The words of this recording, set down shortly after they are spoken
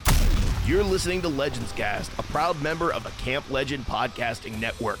You're listening to Legends Cast, a proud member of the Camp Legend Podcasting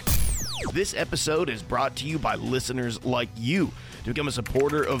Network. This episode is brought to you by listeners like you. To become a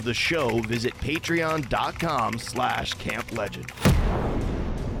supporter of the show, visit patreon.com/camplegend.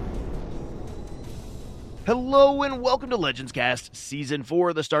 Hello and welcome to Legends Cast Season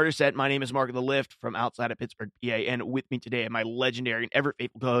 4, the starter set. My name is Mark of the Lift from outside of Pittsburgh, PA, and with me today my legendary and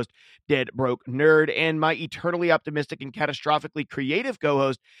ever-faithful co-host, Dead Broke Nerd, and my eternally optimistic and catastrophically creative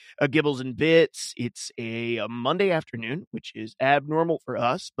co-host, Gibbles and Bits. It's a Monday afternoon, which is abnormal for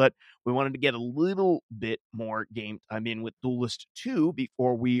us, but we wanted to get a little bit more game time in with Duelyst 2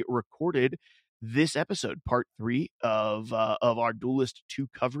 before we recorded this episode, part 3 of our Duelyst 2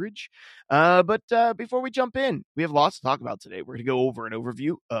 coverage. But before we jump in, we have lots to talk about today. We're going to go over an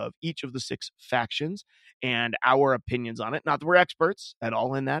overview of each of the 6 factions and our opinions on it. Not that we're experts at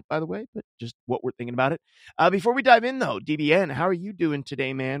all in that, by the way, but just what we're thinking about it. Before we dive in, though, DBN, how are you doing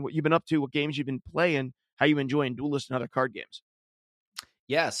today, man? What you've been up to, what games you've been playing, how you enjoying Duelyst and other card games?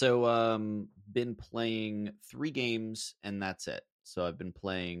 Yeah, so been playing 3 games, and that's it. So I've been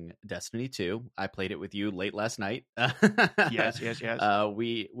playing Destiny 2. I played it with you late last night. Yes.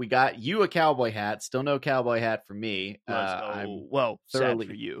 We got you a cowboy hat. Still no cowboy hat for me. I'm sad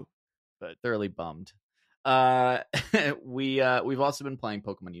for you, but thoroughly bummed. We've also been playing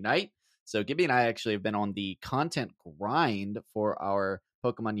Pokemon Unite. So Gibby and I actually have been on the content grind for our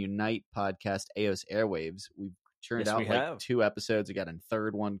Pokemon Unite podcast, AOS Airwaves. We've churned out 2 episodes. We got a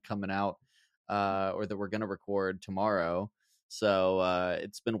third one coming out, or that we're going to record tomorrow. So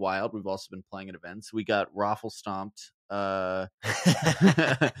it's been wild. We've also been playing at events. We got raffle stomped this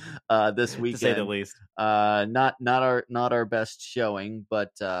weekend, to say the least. Not our best showing,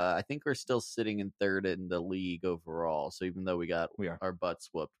 but I think we're still sitting in 3rd in the league overall. So even though we are our butts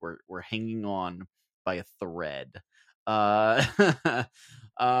whooped, we're hanging on by a thread. And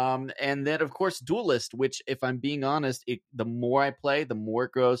then of course Duelyst, which, if I'm being honest, the more I play, the more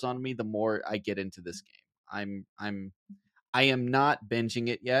it grows on me, the more I get into this game. I am not binging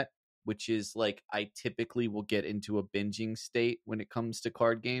it yet, which is like I typically will get into a binging state when it comes to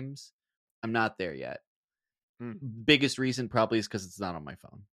card games. I'm not there yet. Biggest reason probably is because it's not on my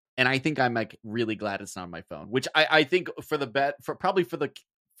phone, and I think I'm like really glad it's not on my phone. Which I think for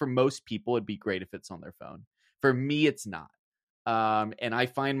most people it'd be great if it's on their phone. For me, it's not, and I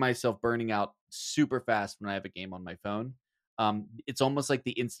find myself burning out super fast when I have a game on my phone. It's almost like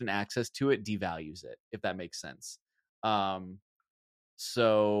the instant access to it devalues it, if that makes sense.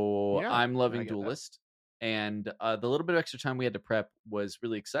 So yeah, I'm loving Duelyst, and the little bit of extra time we had to prep was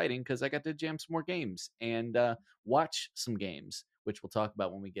really exciting because I got to jam some more games and watch some games, which we'll talk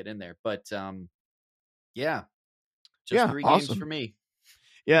about when we get in there. But 3 awesome. games for me.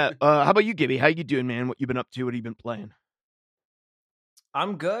 Yeah. How about you, Gibby? How you doing, man? What you been up to? What have you been playing?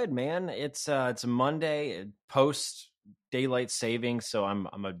 I'm good, man. It's a Monday post daylight savings, so I'm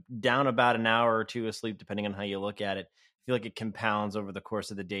down about an hour or 2 of sleep, depending on how you look at it. I feel like it compounds over the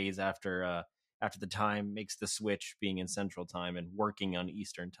course of the days after the time makes the switch, being in Central Time and working on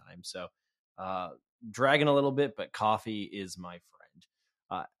Eastern Time. So dragging a little bit, but coffee is my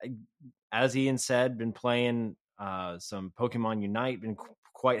friend. As Ian said, been playing some Pokemon Unite, been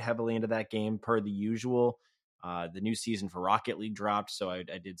quite heavily into that game per the usual. The new season for Rocket League dropped, so I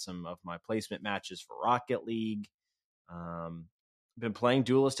did some of my placement matches for Rocket League. Been playing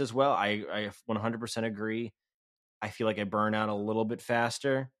Duelyst as well. I 100% agree. I feel like I burn out a little bit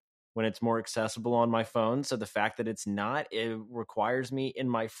faster when it's more accessible on my phone. So the fact that it's not, it requires me in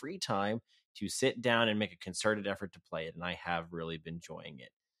my free time to sit down and make a concerted effort to play it. And I have really been enjoying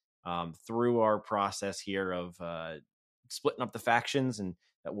it. Through our process here of splitting up the factions, and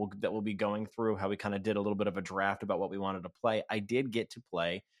that we'll be going through how we kind of did a little bit of a draft about what we wanted to play. I did get to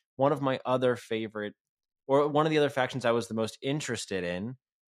play one of the other factions I was the most interested in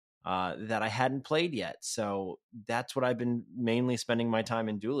that I hadn't played yet. So that's what I've been mainly spending my time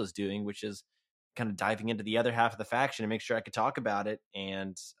in Duelyst doing, which is kind of diving into the other half of the faction and make sure I could talk about it,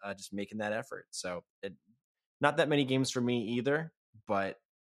 and just making that effort. So not that many games for me either, or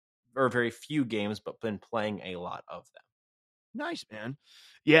very few games, but been playing a lot of them. Nice, man.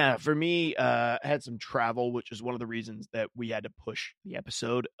 Yeah, for me, I had some travel, which is one of the reasons that we had to push the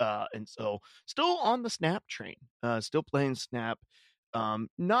episode. And so still on the Snap train, still playing Snap,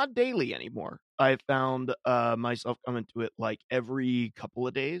 not daily anymore. I found myself coming to it like every couple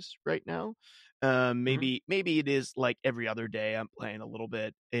of days right now. Maybe it is like every other day I'm playing a little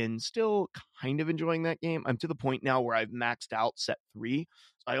bit and still kind of enjoying that game. I'm to the point now where I've maxed out set 3.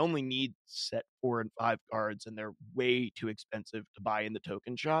 So I only need set 4 and 5 cards, and they're way too expensive to buy in the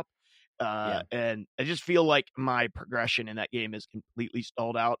token shop. And I just feel like my progression in that game is completely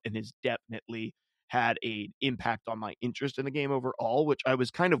stalled out and has definitely had an impact on my interest in the game overall, which I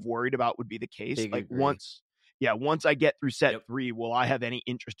was kind of worried about would be the case. Big Like agree. once I get through set 3, will I have any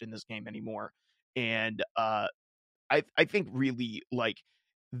interest in this game anymore? And I think really like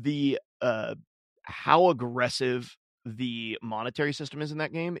the how aggressive the monetary system is in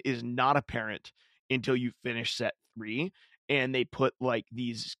that game is not apparent until you finish set 3, and they put like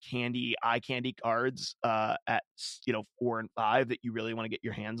these eye candy cards at 4 and 5 that you really want to get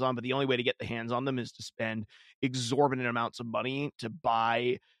your hands on, but the only way to get the hands on them is to spend exorbitant amounts of money to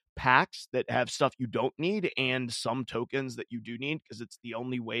buy packs that have stuff you don't need and some tokens that you do need, because it's the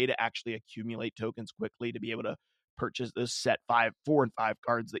only way to actually accumulate tokens quickly to be able to purchase those set 4 and 5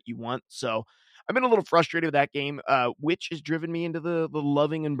 cards that you want. So I've been a little frustrated with that game, which has driven me into the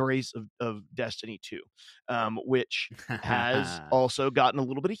loving embrace of Destiny 2, which has also gotten a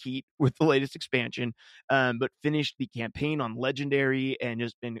little bit of heat with the latest expansion, but finished the campaign on Legendary and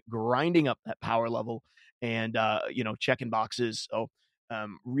just been grinding up that power level and, checking boxes. So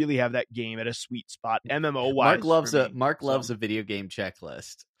really have that game at a sweet spot. MMO wise, Mark loves a video game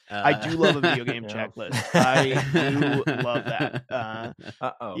checklist. I do love a video game checklist. I do love that.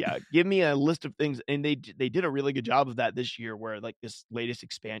 Yeah, give me a list of things, and they did a really good job of that this year, where like this latest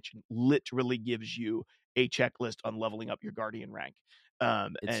expansion literally gives you a checklist on leveling up your Guardian rank.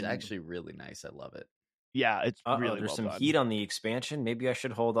 It's actually really nice. I love it. Yeah, it's really there's well some done. heat on the expansion. Maybe I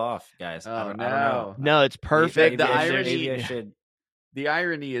should hold off, guys. I don't know. No, it's perfect. Maybe I should. The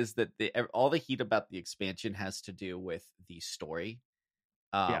irony is that all the heat about the expansion has to do with the story.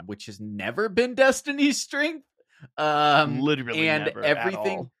 Which has never been Destiny's strength. Literally and never.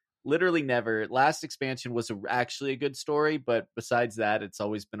 Everything, literally never. Last expansion was actually a good story, but besides that, it's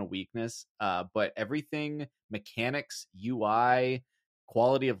always been a weakness. But everything, mechanics, UI,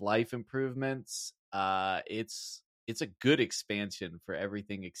 quality of life improvements, it's a good expansion for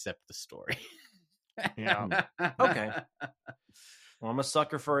everything except the story. Yeah. Okay. Well, I'm a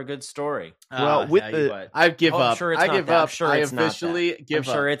sucker for a good story. Well, I give up. I give up. I officially give up.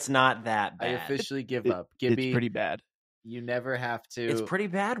 I'm sure it's not that bad. I officially give up. Gibby, it's pretty bad. You never have to. It's pretty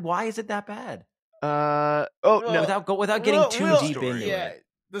bad. Why is it that bad? No. Without getting too deep into it.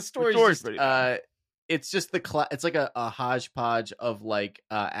 The story's pretty bad. It's just it's like a hodgepodge of like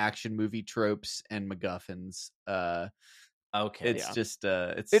action movie tropes and MacGuffins. Okay, it's just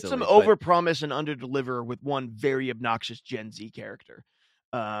it's some overpromise and underdeliver with one very obnoxious Gen Z character.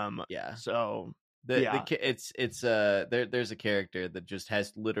 So there's a character that just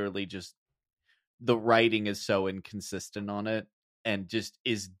has literally just the writing is so inconsistent on it and just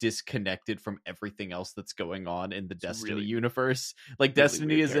is disconnected from everything else that's going on in the Destiny universe. Like really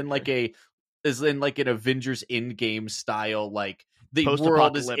Destiny is in like an Avengers Endgame style, like the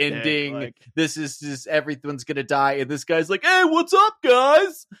world is ending. Like, this is just everyone's gonna die, and this guy's like, "Hey, what's up,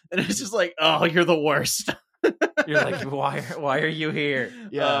 guys?" And it's just like, "Oh, you're the worst." You're like, "Why are you here?"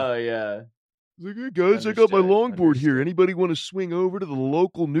 Yeah, yeah. Like, hey guys, I got my longboard here. Anybody want to swing over to the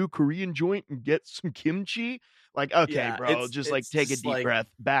local new Korean joint and get some kimchi? Like, okay, bro, just like take a deep breath.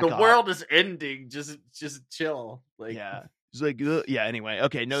 Back off. The world is ending. Just chill. Like, yeah. It's like, anyway,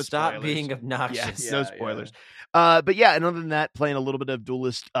 okay, no Stop spoilers. being obnoxious. No spoilers. But yeah, and other than that, playing a little bit of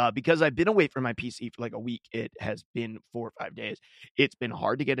Duelyst, because I've been away from my PC for like a week. It has been 4 or 5 days. It's been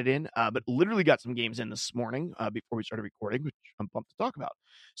hard to get it in, but literally got some games in this morning before we started recording, which I'm pumped to talk about.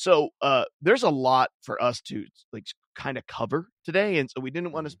 So there's a lot for us to like kind of cover today, and so we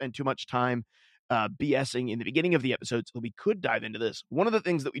didn't want to spend too much time BSing in the beginning of the episode, so we could dive into this. One of the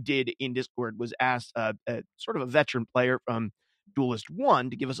things that we did in Discord was ask sort of a veteran player from Duelyst 1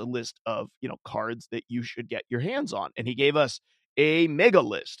 to give us a list of cards that you should get your hands on, and he gave us a mega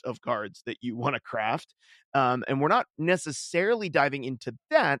list of cards that you want to craft. And we're not necessarily diving into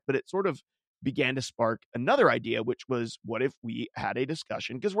that, but it sort of began to spark another idea, which was, what if we had a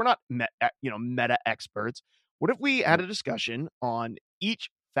discussion, because we're not meta experts. What if we had a discussion on each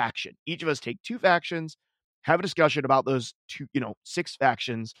faction? Each of us take 2 factions, have a discussion about those 6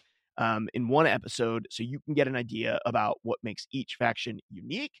 factions in one episode, so you can get an idea about what makes each faction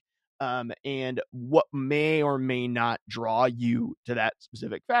unique and what may or may not draw you to that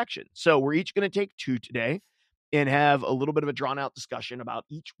specific faction. So we're each going to take 2 today and have a little bit of a drawn out discussion about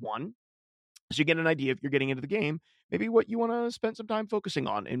each one, so you get an idea, if you're getting into the game, maybe what you want to spend some time focusing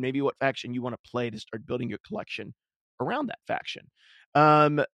on, and maybe what faction you want to play to start building your collection around that faction.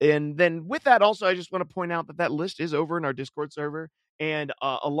 And then with that, also, I just want to point out that list is over in our Discord server. And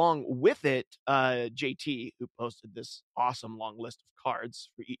along with it, JT, who posted this awesome long list of cards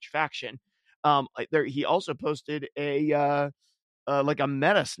for each faction, he also posted a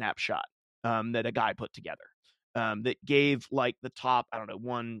meta snapshot that a guy put together. That gave like the top, I don't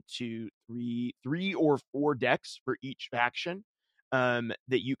know, 3 or 4 decks for each faction. That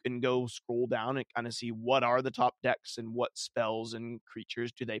you can go scroll down and kind of see what are the top decks and what spells and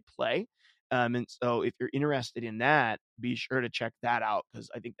creatures do they play. And so if you're interested in that, be sure to check that out, because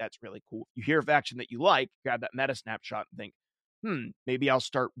I think that's really cool. If you hear a faction that you like, grab that meta snapshot and think, maybe I'll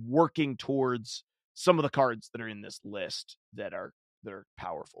start working towards some of the cards that are in this list that are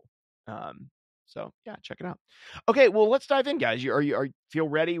powerful. So yeah, check it out. Okay, well, let's dive in, guys. Are you feel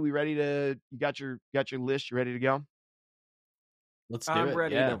ready? We ready to? You got your list? You ready to go? Let's do it. I'm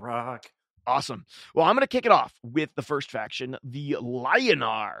ready to rock. Awesome. Well, I'm going to kick it off with the first faction, the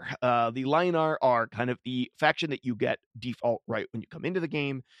Lionar. The Lionar are kind of the faction that you get default right when you come into the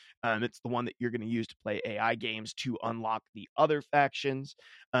game. It's the one that you're going to use to play AI games to unlock the other factions.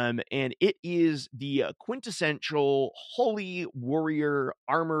 And it is the quintessential holy warrior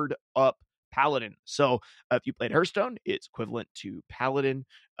armored up paladin. So if you played Hearthstone, it's equivalent to paladin.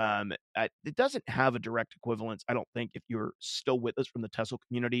 It doesn't have a direct equivalence, I don't think. If you're still with us from the Tessel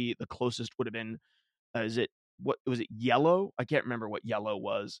community, the closest would have been, what was it, yellow? I can't remember what yellow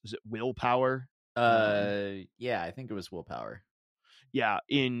was. Is it willpower? Yeah, I think it was willpower. Yeah,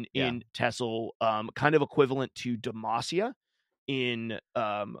 in Tessel, kind of equivalent to Demacia in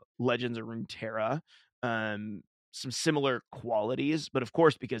Legends of Runeterra. Some similar qualities, but of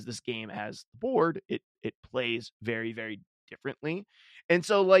course, because this game has the board, it plays very, very differently. And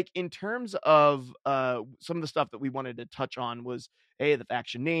so, like, in terms of some of the stuff that we wanted to touch on was the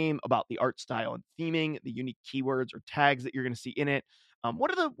faction name, about the art style and theming, the unique keywords or tags that you're going to see in it.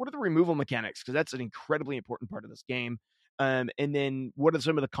 What are the removal mechanics? Because that's an incredibly important part of this game. And then what are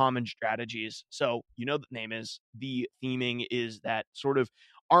some of the common strategies? So, the name is, the theming is that sort of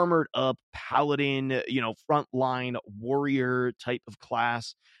armored up paladin, frontline warrior type of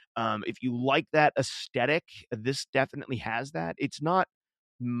class. If you like that aesthetic, this definitely has that. It's not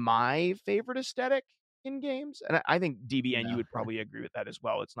my favorite aesthetic in games, and I think DBN, you would probably agree with that as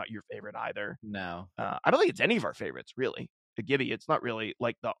well. It's not your favorite either. No, I don't think it's any of our favorites, really. The Gibby, it's not really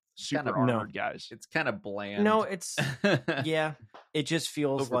like the super armored guys. It's kind of bland. No, it's yeah. It just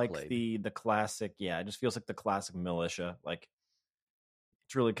feels like the classic. Yeah, it just feels like the classic militia. Like,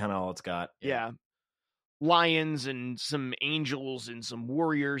 it's really kind of all it's got. Yeah. Lions and some angels and some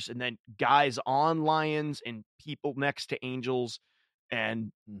warriors, and then guys on lions and people next to angels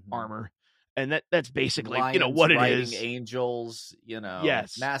and armor. And that's basically lions what it riding is. Angels,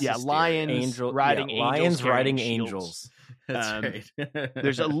 yes, mass lions riding angels, lions riding angels. That's right.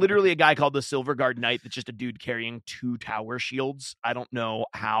 There's literally a guy called the Silver Guard Knight that's just a dude carrying 2 tower shields. I don't know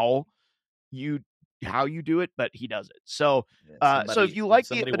how you do it, but he does it. So so if you like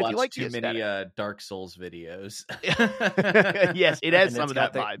the too many Dark Souls videos. Yes, it has some of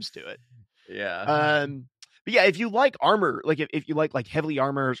that vibes to it. Yeah. But yeah, if you like armor, like if you like heavily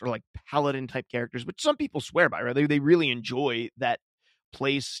armors or like paladin type characters, which some people swear by, right? They really enjoy that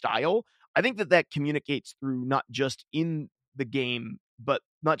play style. I think that communicates through not just in the game, but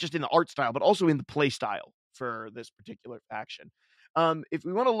not just in the art style, but also in the play style for this particular faction. If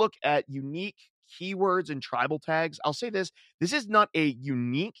we want to look at unique keywords and tribal tags, I'll say this is not a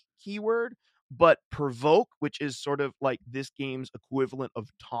unique keyword, but provoke, which is sort of like this game's equivalent of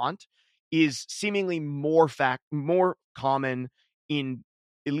taunt, is seemingly more common in,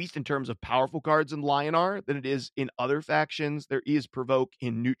 at least in terms of powerful cards in Lionar, than it is in other factions. There is provoke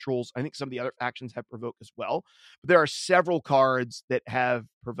in neutrals. I think some of the other factions have provoke as well, but there are several cards that have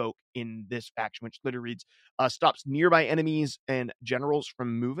provoke in this faction, which literally reads, stops nearby enemies and generals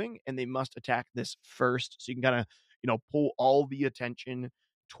from moving, and they must attack this first. So you can kind of, pull all the attention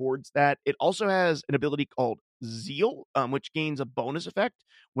towards that. It also has an ability called Zeal, which gains a bonus effect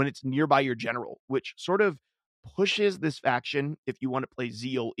when it's nearby your general, which sort of pushes this faction, if you want to play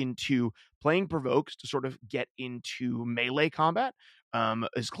Zeal, into playing provokes to sort of get into melee combat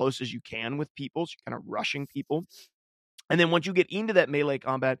as close as you can with people. So you're kind of rushing people. And then once you get into that melee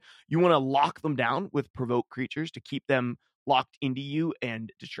combat, you want to lock them down with provoke creatures to keep them locked into you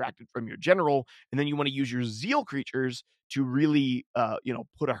and distracted from your general. And then you want to use your Zeal creatures to really,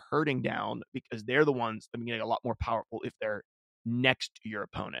 put a hurting down, because they're the ones that are getting a lot more powerful if they're next to your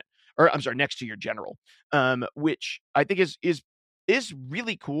opponent, or I'm sorry, next to your general, which I think is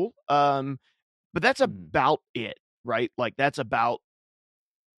really cool. But that's about it, right? Like, that's about,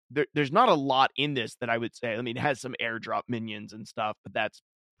 there's not a lot in this that I would say. I mean, it has some airdrop minions and stuff, but that's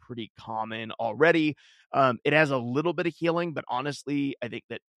pretty common already. It has a little bit of healing, but honestly, I think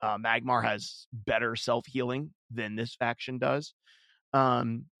that Magmar has better self-healing than this faction does.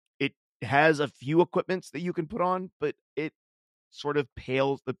 It has a few equipments that you can put on, but it sort of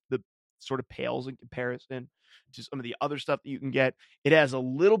pales, the sort of pales in comparison to some of the other stuff that you can get. It has a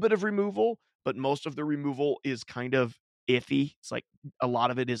little bit of removal, but most of the removal is kind of iffy. It's like a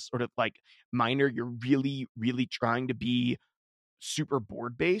lot of it is sort of like minor. You're really, really trying to be super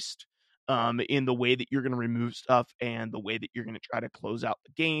board based in the way that you're going to remove stuff and the way that you're going to try to close out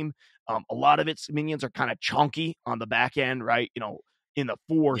the game. A lot of its minions are kind of chunky on the back end, right? In the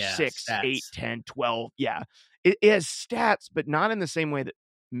 4, Yeah, 6, 8, stats. 10, 12. Yeah. It has stats, but not in the same way that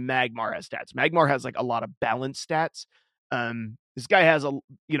Magmar has stats. Magmar has like a lot of balanced stats. This guy has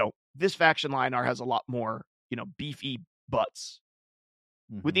this faction Linar has a lot more, beefy butts,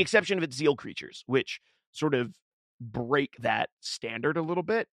 with the exception of its zeal creatures, which sort of break that standard a little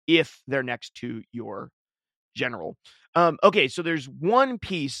bit if they're next to your general. Okay, so there's one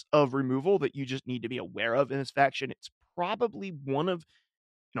piece of removal that you just need to be aware of in this faction. It's probably one of,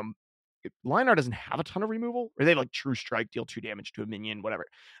 Linar doesn't have a ton of removal, or they have like True Strike, deal 2 damage to a minion, whatever.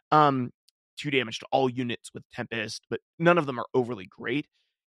 2 damage to all units with Tempest, but none of them are overly great.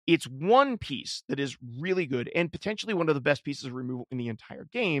 It's one piece that is really good and potentially one of the best pieces of removal in the entire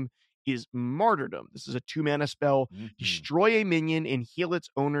game is Martyrdom. This is a 2-mana spell. Destroy a minion and heal its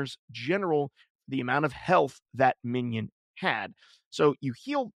owner's general the amount of health that minion had. So you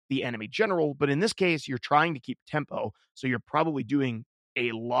heal the enemy general, but in this case, you're trying to keep tempo. So you're probably doing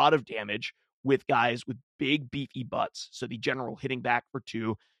a lot of damage with guys with big, beefy butts. So the general hitting back for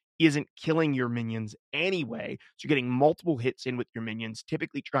 2 isn't killing your minions anyway. So you're getting multiple hits in with your minions,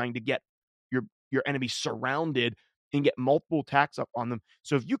 typically trying to get your enemy surrounded and get multiple attacks up on them.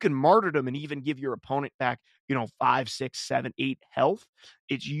 So if you can martyrdom and even give your opponent back, 5, 6, 7, 8 health,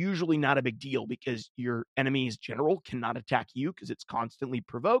 it's usually not a big deal because your enemy's general cannot attack you because it's constantly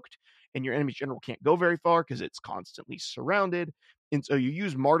provoked, and your enemy's general can't go very far because it's constantly surrounded. And so you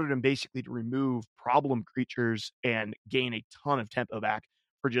use martyrdom basically to remove problem creatures and gain a ton of tempo back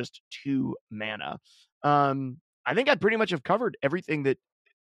for just 2 mana. I think I pretty much have covered everything that.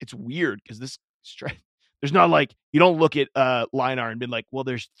 It's weird because there's not like, you don't look at Linar and be like, well,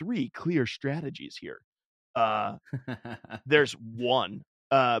 there's 3 clear strategies here. There's one.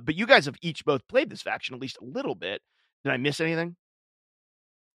 But you guys have each both played this faction at least a little bit. Did I miss anything?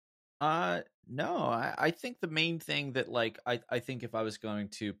 No, I think the main thing that I think if I was going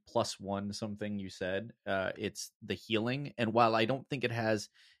to +1 something you said, it's the healing. And while I don't think it has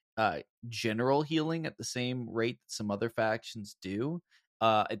general healing at the same rate that some other factions do,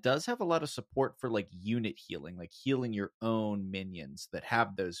 it does have a lot of support for like unit healing, like healing your own minions that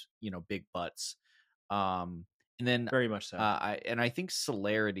have those, big butts. And then very much so. I think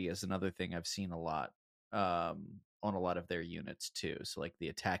celerity is another thing I've seen a lot on a lot of their units too. So like the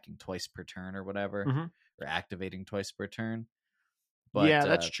attacking twice per turn or whatever, or activating twice per turn. But, yeah,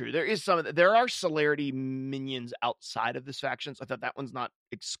 that's true. There are celerity minions outside of this faction. So I thought that one's not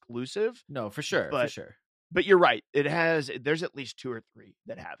exclusive. No, for sure, for sure. But you're right. There's at least 2 or 3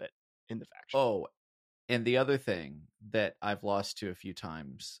 that have it in the faction. Oh, and the other thing that I've lost to a few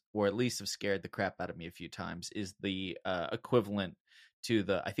times, or at least have scared the crap out of me a few times, is the equivalent to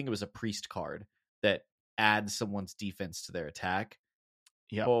I think it was a priest card that adds someone's defense to their attack.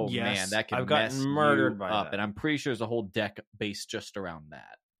 Yeah. Oh yes, man, that can mess murdered by up. That. And I'm pretty sure there's a whole deck based just around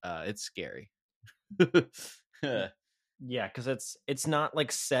that. It's scary. Yeah, because it's not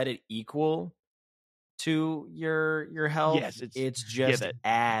like set it equal to your health. Yes, it's just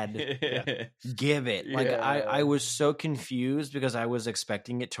add give it. Like I was so confused because I was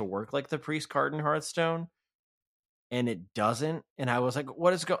expecting it to work like the priest card in Hearthstone, and it doesn't. And I was like,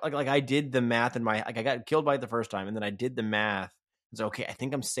 what is like I did the math in my, like I got killed by it the first time, and then I did the math. It's okay, I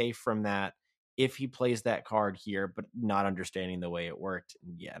think I'm safe from that if he plays that card here, but not understanding the way it worked.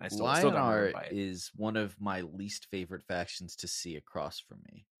 Yeah, and I still got murdered by it. Is one of my least favorite factions to see across from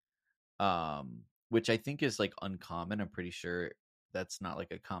me. Which I think is like uncommon. I'm pretty sure that's not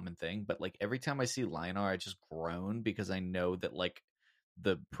like a common thing, but like every time I see Linar, I just groan because I know that like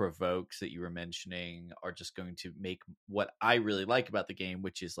the provokes that you were mentioning are just going to make what I really like about the game,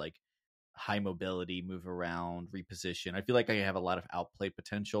 which is like high mobility, move around, reposition. I feel like I have a lot of outplay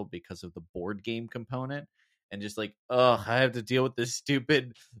potential because of the board game component, and just like, I have to deal with this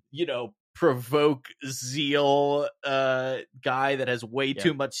stupid, provoke zeal guy that has way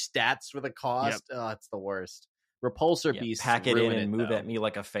too much stats for the cost. It's the worst. Repulsor beasts pack it in and move at me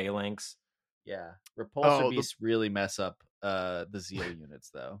like a phalanx. Yeah, repulsor beasts really mess up the zeal units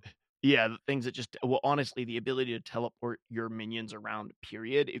though. Yeah, the things that honestly, the ability to teleport your minions around,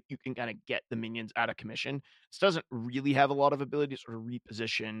 period, if you can kind of get the minions out of commission. This doesn't really have a lot of ability to sort of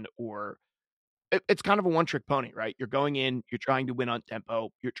reposition, or it's kind of a one-trick pony, right? You're going in, you're trying to win on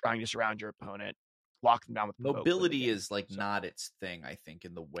tempo, you're trying to surround your opponent. lock them down with mobility is like not its thing, I think,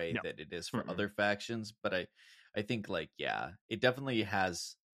 in the way No. that it is for other factions. But I think like, yeah, it definitely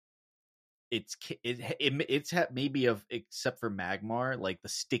has. It's maybe of, except for Magmar, like the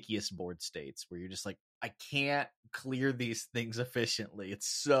stickiest board states where you're just like, I can't clear these things efficiently. It's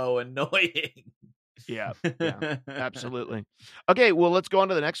so annoying. Yeah, absolutely. Okay, well, let's go on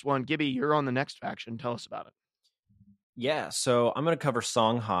to the next one. Gibby, you're on the next faction. Tell us about it. Yeah, so I'm going to cover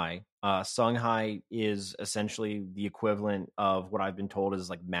Songhai. Songhai is essentially the equivalent of what I've been told is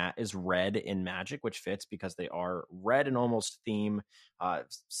like is red in Magic, which fits because they are red and almost theme.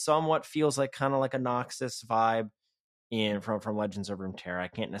 Somewhat feels like kind of like a Noxus vibe from Legends of Runeterra. I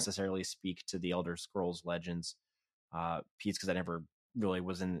can't necessarily speak to the Elder Scrolls Legends piece because I never really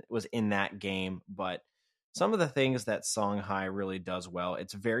was in that game, but some of the things that Songhai really does well,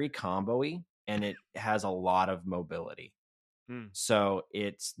 it's very combo-y and it has a lot of mobility. So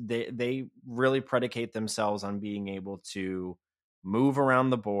it's they really predicate themselves on being able to move around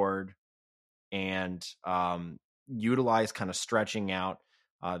the board and utilize kind of stretching out.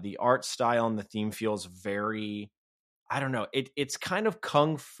 The art style and the theme feels very, I don't know, it's kind of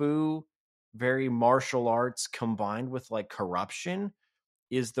kung fu, very martial arts combined with like corruption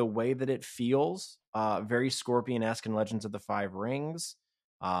is the way that it feels. Very Scorpion-esque in Legends of the Five Rings.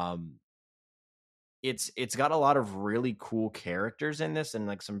 It's got a lot of really cool characters in this and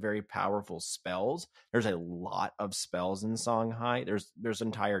like some very powerful spells. There's a lot of spells in Songhai. There's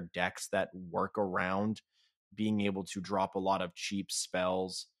entire decks that work around being able to drop a lot of cheap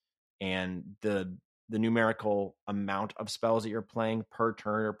spells, and the numerical amount of spells that you're playing per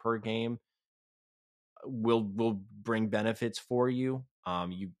turn or per game will bring benefits for you.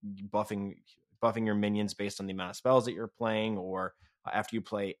 You buffing your minions based on the amount of spells that you're playing, or after you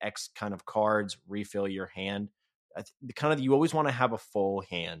play X kind of cards, refill your hand. You always want to have a full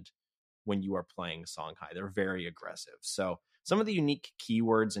hand when you are playing Songhai. They're very aggressive. So some of the unique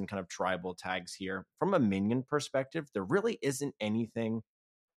keywords and kind of tribal tags here, from a minion perspective, there really isn't anything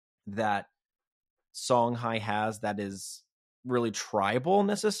that Songhai has that is really tribal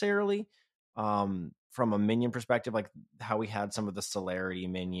necessarily. From a minion perspective, like how we had some of the Celerity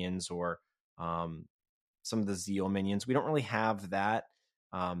minions or some of the Zeal minions, we don't really have that.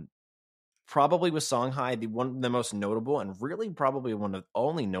 Probably with Songhai, the most notable and really probably one of the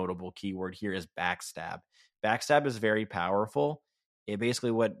only notable keyword here is backstab. Backstab is very powerful. It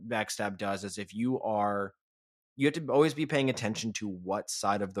basically, what backstab does is if you have to always be paying attention to what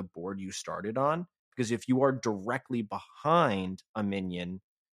side of the board you started on, because if you are directly behind a minion,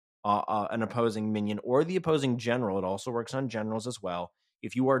 an opposing minion or the opposing general, it also works on generals as well.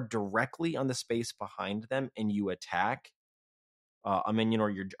 If you are directly on the space behind them and you attack a minion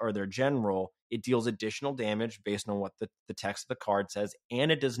or their general, it deals additional damage based on what the text of the card says,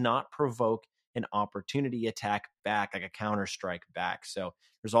 and it does not provoke an opportunity attack back, like a counter strike back. So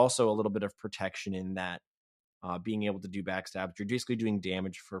there's also a little bit of protection in that. Being able to do backstab, you're basically doing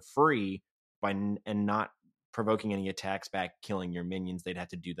damage for free and not provoking any attacks back, killing your minions. They'd have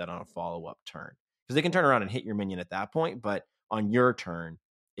to do that on a follow-up turn, because they can turn around and hit your minion at that point, but on your turn,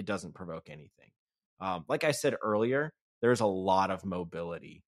 it doesn't provoke anything. Like I said earlier, there's a lot of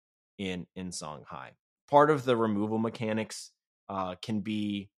mobility in Songhai. Part of the removal mechanics can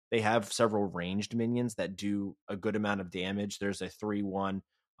be they have several ranged minions that do a good amount of damage. There's a 3/1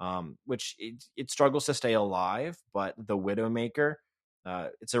 which it struggles to stay alive, but the Widowmaker,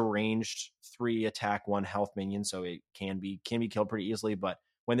 it's a ranged 3 attack 1 health minion, so it can be killed pretty easily. But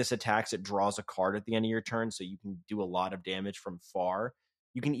when this attacks, it draws a card at the end of your turn, so you can do a lot of damage from far.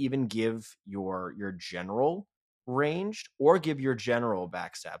 You can even give your general ranged or give your general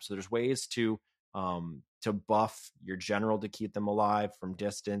backstab. So there's ways to buff your general to keep them alive from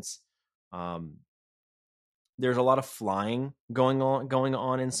distance. There's a lot of flying going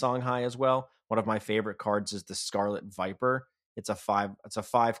on in Songhai as well. One of my favorite cards is the Scarlet Viper. It's a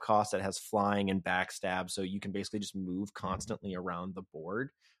 5 cost that has flying and backstab, so you can basically just move constantly around the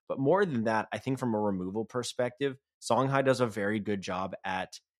board. But more than that, I think from a removal perspective, Songhai does a very good job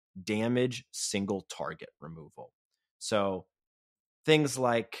at damage single target removal. So things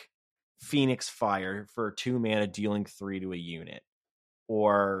like Phoenix Fire for 2 mana, dealing 3 to a unit,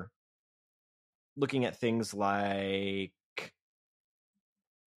 or looking at things like,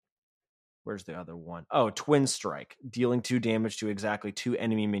 where's the other one? Oh, Twin Strike, dealing 2 damage to exactly 2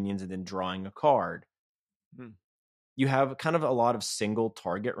 enemy minions and then drawing a card. You have kind of a lot of single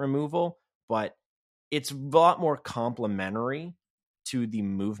target removal, but it's a lot more complementary to the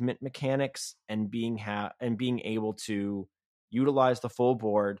movement mechanics and being able to utilize the full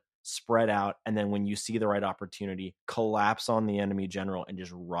board, spread out, and then when you see the right opportunity, collapse on the enemy general and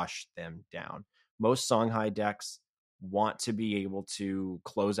just rush them down. most Songhai decks want to be able to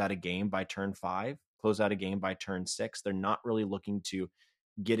close out a game by turn 5, close out a game by turn 6. They're not really looking to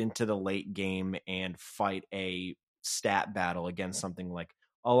get into the late game and fight a stat battle against something like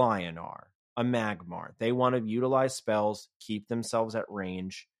a Lionar, a Magmar. They want to utilize spells, keep themselves at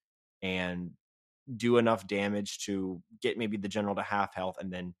range, and do enough damage to get maybe the general to half health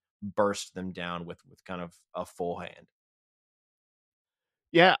and then burst them down with kind of a full hand.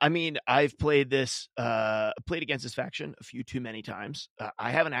 Yeah, I mean, I've played against this faction a few too many times.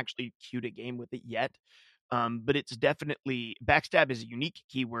 I haven't actually queued a game with it yet, but it's definitely backstab is a unique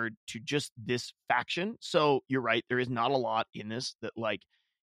keyword to just this faction. So you're right, there is not a lot in this that like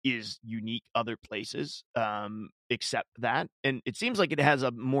is unique other places, except that, and it seems like it has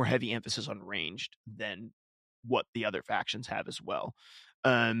a more heavy emphasis on ranged than what the other factions have as well.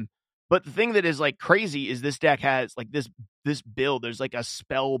 But the thing that is like crazy is this deck has like this build. There's like a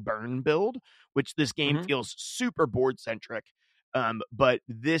spell burn build, which this game feels super board centric. But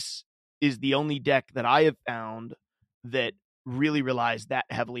this is the only deck that I have found that really relies that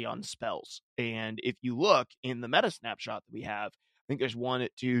heavily on spells. And if you look in the meta snapshot that we have, I think there's 1,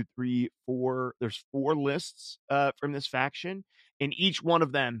 2, 3, 4. There's 4 lists from this faction, and each one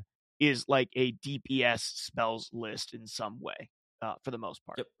of them is like a DPS spells list in some way, for the most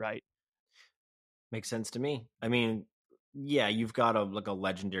part, right? Makes sense to me. I mean, yeah, you've got a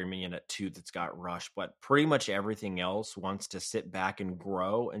legendary minion at 2 that's got rush, but pretty much everything else wants to sit back and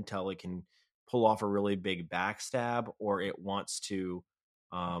grow until it can pull off a really big backstab, or it wants to.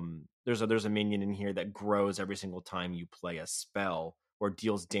 There's a minion in here that grows every single time you play a spell, or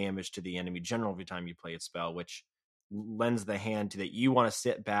deals damage to the enemy general every time you play a spell, which lends the hand to that you want to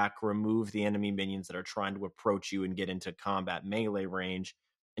sit back, remove the enemy minions that are trying to approach you and get into combat melee range,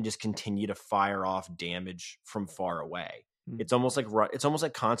 and just continue to fire off damage from far away. It's almost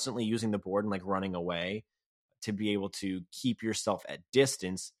like constantly using the board and like running away to be able to keep yourself at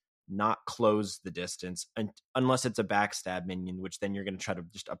distance, not close the distance, unless it's a backstab minion, which then you're going to try to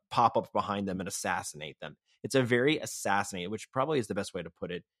just pop up behind them and assassinate them. It's a very assassinate, which probably is the best way to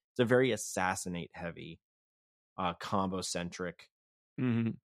put it. It's a very assassinate heavy, combo centric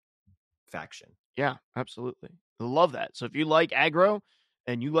faction. Yeah, absolutely. I love that. So if you like aggro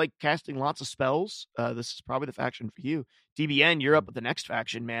and you like casting lots of spells, this is probably the faction for you. DBN, you're up with the next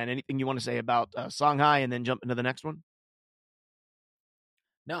faction, man. Anything you want to say about Songhai and then jump into the next one?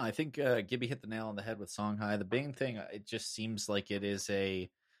 No, I think Gibby hit the nail on the head with Songhai. The main thing, it just seems like it is a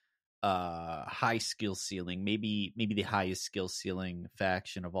high skill ceiling, maybe the highest skill ceiling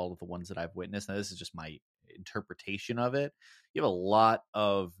faction of all of the ones that I've witnessed. Now, this is just my interpretation of it. You have a lot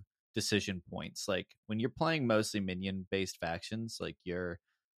of decision points. Like when you're playing mostly minion based factions, like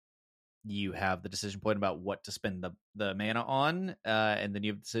you have the decision point about what to spend the mana on, and then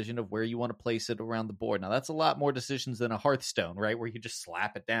you have the decision of where you want to place it around the board. Now that's a lot more decisions than a Hearthstone, right? Where you just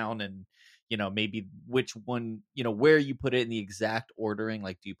slap it down and, maybe which one, where you put it in the exact ordering.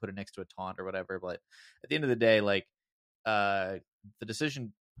 Like, do you put it next to a taunt or whatever? But at the end of the day, like, the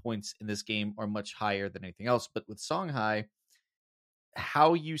decision points in this game are much higher than anything else. But with Songhai,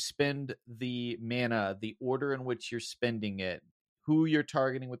 how you spend the mana, the order in which you're spending it, who you're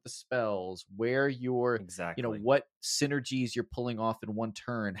targeting with the spells, where you're what synergies you're pulling off in one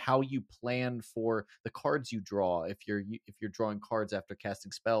turn, how you plan for the cards you draw if you're drawing cards after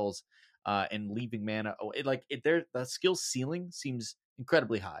casting spells, and leaving mana. The skill ceiling seems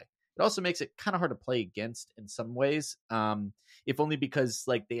incredibly high. It also makes it kind of hard to play against in some ways, if only because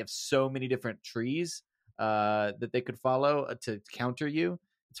like they have so many different trees that they could follow to counter you.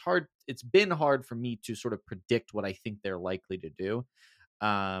 It's been hard for me to sort of predict what I think they're likely to do.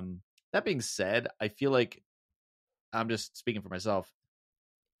 That being said, I feel like, I'm just speaking for myself,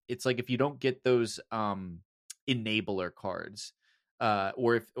 it's like if you don't get those enabler cards,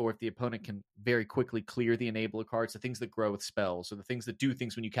 or if the opponent can very quickly clear the enabler cards, the things that grow with spells or the things that do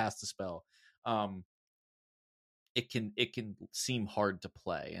things when you cast a spell, it can seem hard to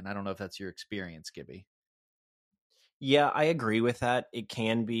play. And I don't know if that's your experience, Gibby. Yeah, I agree with that. It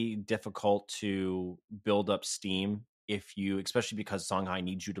can be difficult to build up steam especially because Songhai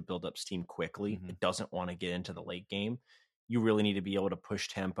needs you to build up steam quickly. It doesn't want to get into the late game. You really need to be able to push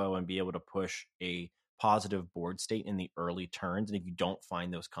tempo and be able to push a positive board state in the early turns. And if you don't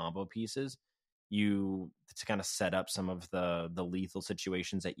find those combo pieces, to kind of set up some of the lethal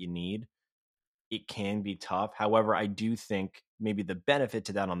situations that you need, it can be tough. However, I do think maybe the benefit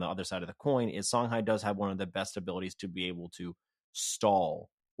to that on the other side of the coin is Songhai does have one of the best abilities to be able to stall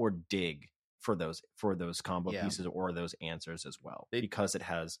or dig for those combo pieces or those answers as well, because it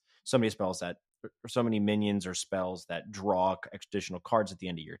has so many spells or so many minions or spells that draw additional cards at the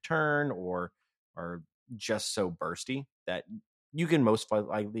end of your turn, or are just so bursty that you can most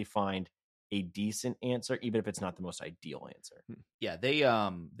likely find a decent answer, even if it's not the most ideal answer. Yeah, they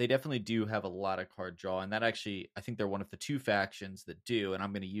definitely do have a lot of card draw, and that actually, I think they're one of the 2 factions that do, and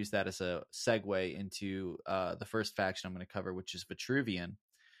I'm going to use that as a segue into the first faction I'm going to cover, which is Vitruvian.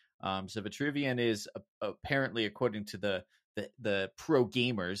 So Vitruvian is apparently, according to the pro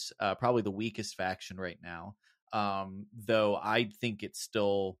gamers, probably the weakest faction right now. Though I think it's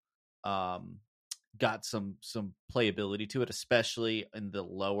still got some playability to it, especially in the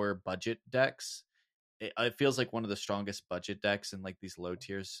lower budget decks. It feels like one of the strongest budget decks in like these low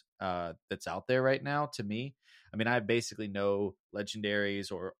tiers that's out there right now to me. I mean, I have basically no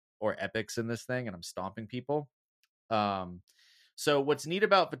legendaries or epics in this thing, and I'm stomping people. So what's neat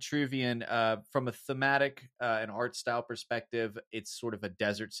about Vitruvian, from a thematic and art style perspective, it's sort of a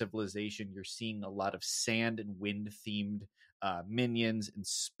desert civilization. You're seeing a lot of sand and wind themed minions and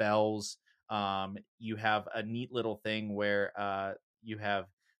spells. You have a neat little thing where you have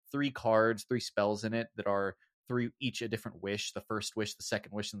 3 cards, 3 spells in it that are 3 each a different wish. The first wish, the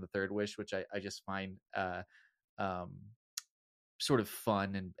second wish, and the third wish, which I just find sort of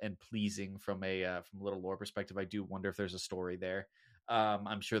fun and pleasing from a little lore perspective. I do wonder if there's a story there.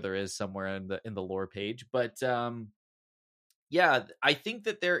 I'm sure there is somewhere in the lore page, but yeah, I think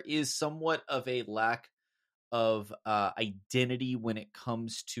that there is somewhat of a lack of identity when it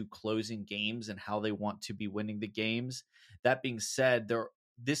comes to closing games and how they want to be winning the games. That being said,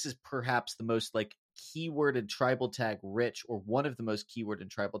 this is perhaps the most like keyword and tribal tag rich, or one of the most keyword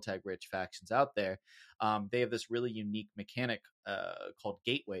and tribal tag rich factions out there. They have this really unique mechanic called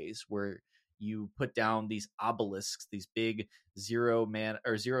gateways, where you put down these obelisks, these big 0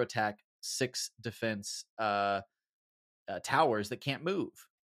 attack 6 defense towers that can't move,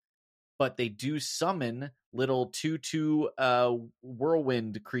 but they do summon little 2/2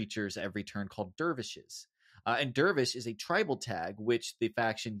 whirlwind creatures every turn called dervishes. And dervish is a tribal tag, which the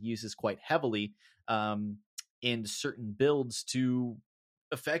faction uses quite heavily in certain builds to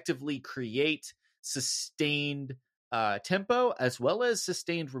effectively create sustained tempo as well as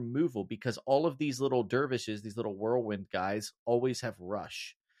sustained removal, because all of these little dervishes, these little whirlwind guys, always have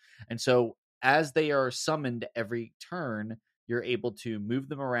rush. And so as they are summoned every turn, you're able to move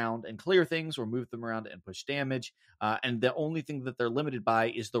them around and clear things, or move them around and push damage. And the only thing that they're limited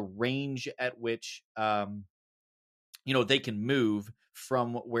by is the range at which they can move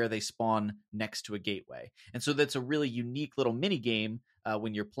from where they spawn next to a gateway. And so that's a really unique little mini game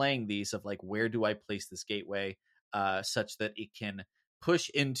when you're playing these, of like, where do I place this gateway such that it can push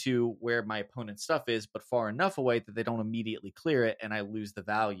into where my opponent's stuff is, but far enough away that they don't immediately clear it and I lose the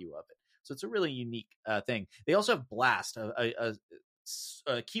value of it. So it's a really unique thing. They also have blast, a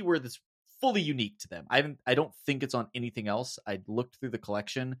keyword that's fully unique to them. I don't think it's on anything else. I looked through the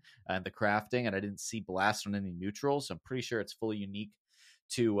collection and the crafting, and I didn't see blast on any neutrals. So I'm pretty sure it's fully unique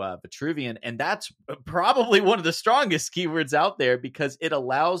to Vitruvian, and that's probably one of the strongest keywords out there, because it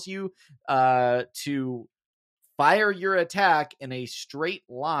allows you to fire your attack in a straight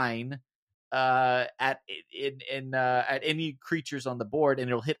line at any creatures on the board, and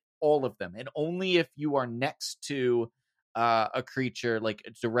it'll hit all of them. And only if you are next to a creature, like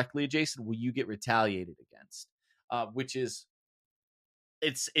directly adjacent, will you get retaliated against. Which is,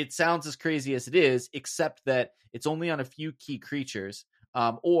 it sounds as crazy as it is, except that it's only on a few key creatures,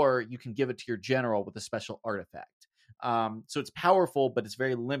 or you can give it to your general with a special artifact. So it's powerful, but it's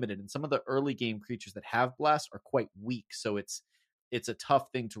very limited. And some of the early game creatures that have blast are quite weak, so it's a tough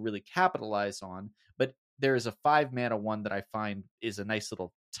thing to really capitalize on. But there is a 5 mana one that I find is a nice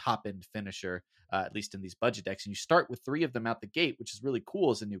little top end finisher, at least in these budget decks. And you start with 3 of them out the gate, which is really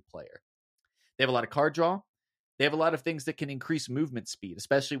cool as a new player. They have a lot of card draw. They have a lot of things that can increase movement speed,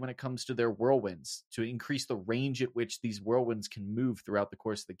 especially when it comes to their whirlwinds, to increase the range at which these whirlwinds can move throughout the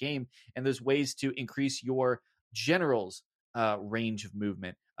course of the game. And there's ways to increase your general's range of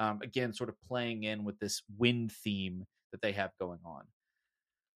movement. Again, sort of playing in with this wind theme that they have going on.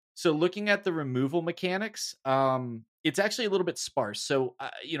 So looking at the removal mechanics, it's actually a little bit sparse. So,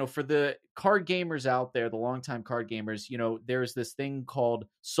 for the card gamers out there, the longtime card gamers, there's this thing called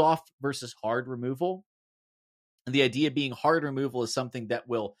soft versus hard removal. And the idea being, hard removal is something that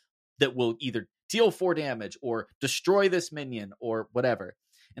will either deal 4 damage or destroy this minion or whatever.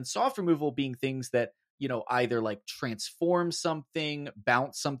 And soft removal being things that, either like transform something,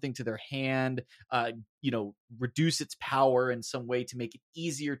 bounce something to their hand, reduce its power in some way to make it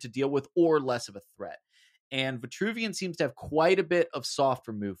easier to deal with or less of a threat. And Vitruvian seems to have quite a bit of soft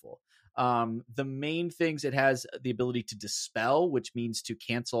removal. The main things, it has the ability to dispel, which means to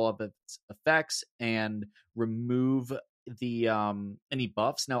cancel all of its effects and remove the any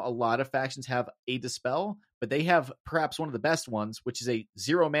buffs. Now, a lot of factions have a dispel, but they have perhaps one of the best ones, which is a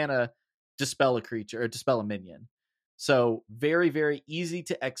 0 mana dispel a creature or dispel a minion. So very, very easy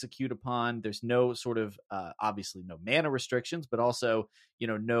to execute upon. There's no sort of obviously no mana restrictions, but also,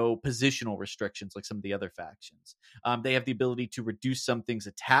 no positional restrictions like some of the other factions. They have the ability to reduce something's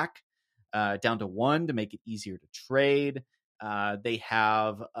attack down to 1 to make it easier to trade. They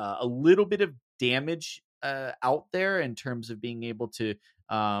have a little bit of damage out there in terms of being able to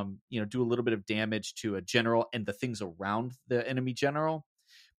do a little bit of damage to a general and the things around the enemy general.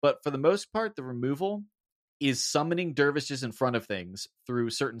 But for the most part, the removal is summoning dervishes in front of things through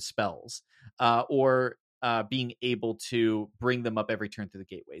certain spells, or being able to bring them up every turn through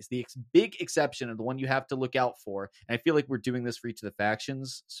the gateways. The big exception, and the one you have to look out for, and I feel like we're doing this for each of the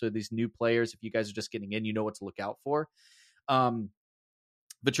factions, so these new players, if you guys are just getting in, you know what to look out for.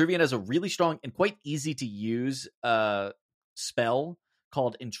 Vitruvian has a really strong and quite easy to use spell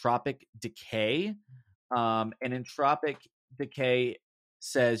called Entropic Decay. And Entropic Decay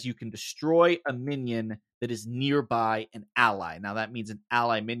says you can destroy a minion that is nearby an ally. Now that means an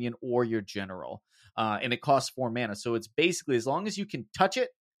ally minion or your general. And it costs 4 mana. So it's basically, as long as you can touch it,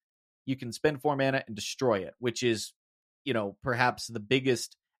 you can spend 4 mana and destroy it, which is, perhaps the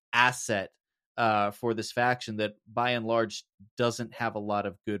biggest asset for this faction that by and large doesn't have a lot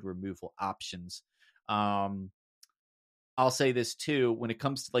of good removal options. I'll say this too, when it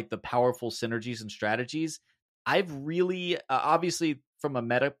comes to like the powerful synergies and strategies, I've really, obviously from a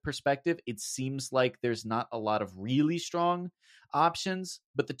meta perspective, it seems like there's not a lot of really strong options,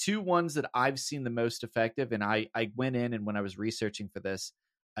 but the two ones that I've seen the most effective, and I went in, and when I was researching for this,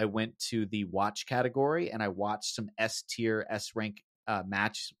 I went to the watch category and I watched some S tier, S rank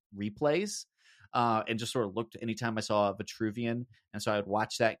match replays, and just sort of looked anytime I saw a Vitruvian, and so I would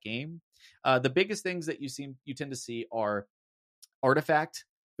watch that game. The biggest things that you tend to see are Artifact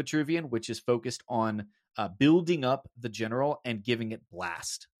Vitruvian, which is focused on building up the general and giving it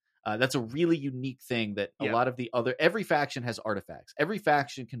blast. That's a really unique thing that a lot of every faction has artifacts. Every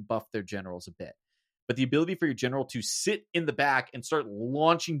faction can buff their generals a bit, but the ability for your general to sit in the back and start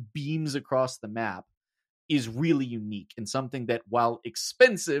launching beams across the map is really unique, and something that, while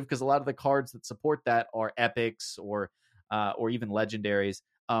expensive, because a lot of the cards that support that are epics or even legendaries,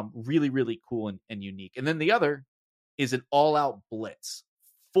 really, really cool and unique. And then the other is an all-out blitz.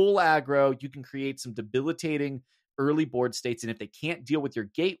 Full aggro, you can create some debilitating early board states, and if they can't deal with your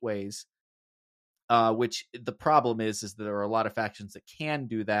gateways, which the problem is that there are a lot of factions that can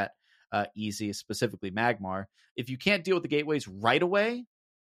do that easy, specifically Magmar. If you can't deal with the gateways right away,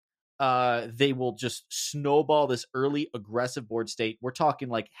 they will just snowball this early aggressive board state. We're talking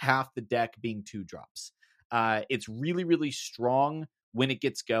like half the deck being 2-drops. It's really, really strong when it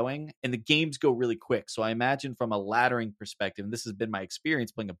gets going, and the games go really quick. So I imagine from a laddering perspective, and this has been my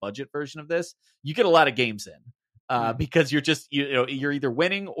experience playing a budget version of this, you get a lot of games in because you're just, you're either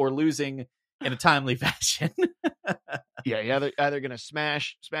winning or losing in a timely fashion. Yeah, either going to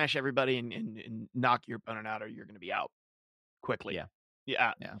smash everybody and knock your opponent out, or you're going to be out quickly.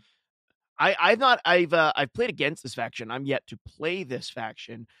 Yeah. I've played against this faction. I'm yet to play this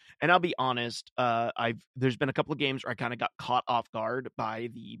faction, and I'll be honest. There's been a couple of games where I kind of got caught off guard by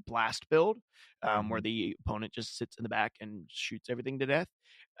the blast build, where the opponent just sits in the back and shoots everything to death.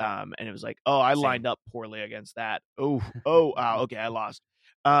 And it was like, I lined up poorly against that. Okay, I lost.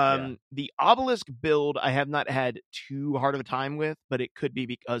 The obelisk build I have not had too hard of a time with, but it could be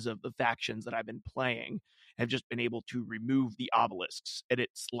because of the factions that I've been playing have just been able to remove the obelisks, and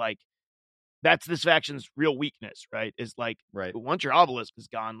it's like, that's this faction's real weakness, right? Is like, once your obelisk is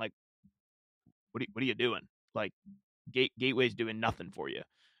gone, like, what are you doing? Like, gateway's doing nothing for you.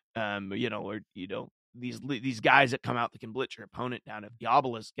 These guys that come out that can blitz your opponent down. If the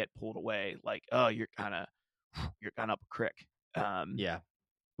obelisks get pulled away, like, you're kind of up a crick.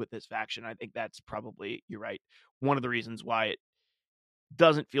 With this faction, I think that's probably, you're right, one of the reasons why it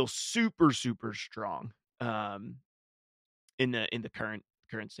doesn't feel super, super strong in the current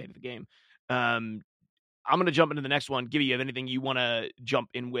state of the game. I'm going to jump into the next one. Gibby, you have anything you want to jump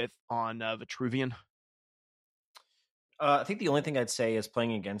in with on Vitruvian? I think the only thing I'd say is,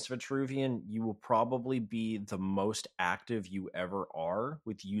 playing against Vitruvian, you will probably be the most active you ever are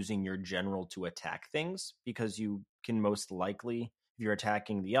with using your general to attack things, because you can most likely, if you're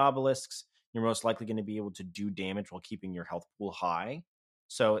attacking the obelisks, you're most likely going to be able to do damage while keeping your health pool high.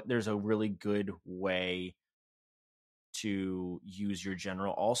 So there's a really good way to use your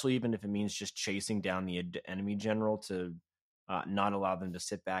general. Also, even if it means just chasing down the enemy general to not allow them to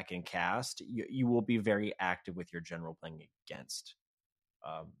sit back and cast, you will be very active with your general playing against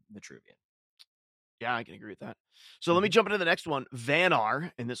Vitruvian. Yeah, I can agree with that. So let me jump into the next one,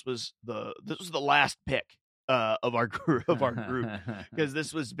 Vanar, and this was the last pick of our group because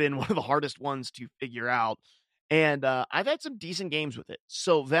this was been one of the hardest ones to figure out. And I've had some decent games with it.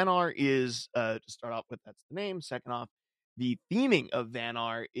 So Vanar is to start off with, that's the name. Second off, the theming of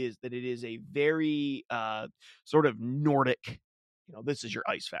Vanar is that it is a very sort of Nordic. This is your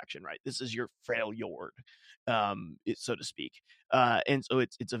ice faction, right? This is your Freljord, so to speak. And so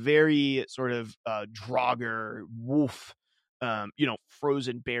it's a very sort of Draugr wolf,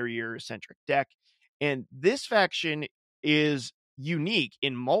 frozen barrier centric deck. And this faction is unique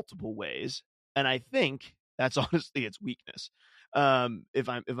in multiple ways, and I think that's honestly its weakness. If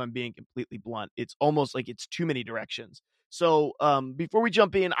I'm being completely blunt, it's almost like it's too many directions. So before we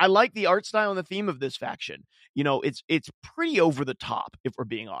jump in, I like the art style and the theme of this faction. It's pretty over the top, if we're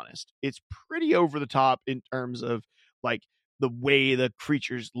being honest. It's pretty over the top in terms of like the way the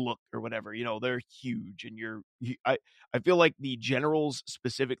creatures look or whatever. They're huge, and I feel like the generals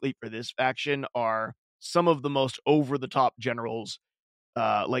specifically for this faction are some of the most over the top generals,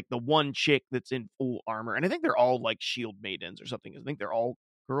 like the one chick that's in full armor, and I think they're all like shield maidens or something. I think they're all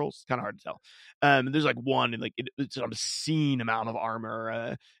girls. It's kind of hard to tell. There's like one, and like it's an obscene amount of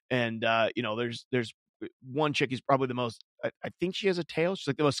armor, and there's one chick is probably the most. I think she has a tail. She's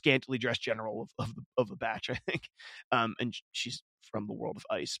like the most scantily dressed general of the batch, I think. And she's from the world of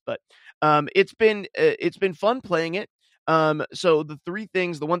ice, but it's been fun playing it. So the three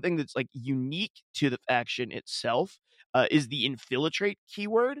things, the one thing that's like unique to the faction itself is the infiltrate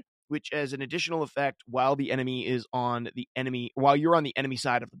keyword, which as an additional effect while you're on the enemy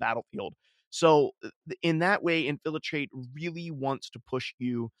side of the battlefield. So in that way, infiltrate really wants to push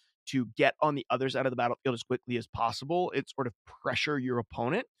you to get on the other side of the battlefield as quickly as possible. It's sort of pressure your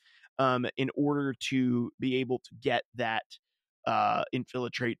opponent in order to be able to get that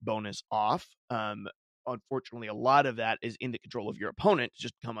infiltrate bonus off. Unfortunately, a lot of that is in the control of your opponent to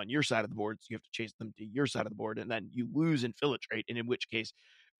just come on your side of the board. So you have to chase them to your side of the board, and then you lose infiltrate, and in which case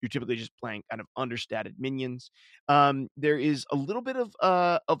you're typically just playing kind of understated minions. There is a little bit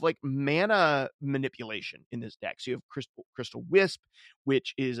of like mana manipulation in this deck. So you have Crystal Wisp,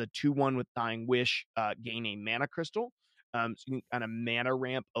 which is a 2/1 with Dying Wish, gain a mana crystal. So you can kind of mana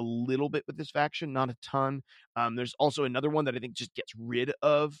ramp a little bit with this faction, not a ton. There's also another one that I think just gets rid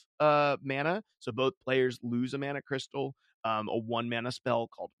of mana. So both players lose a mana crystal, a 1 mana spell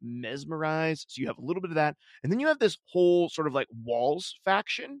called Mesmerize. So you have a little bit of that. And then you have this whole sort of like walls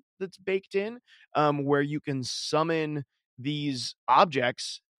faction that's baked in, where you can summon these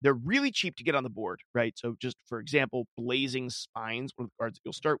objects. They're really cheap to get on the board, right? So just for example, Blazing Spines, one of the cards that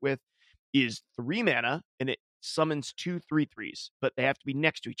you'll start with, is 3 mana, and it summons 2 3/3s, but they have to be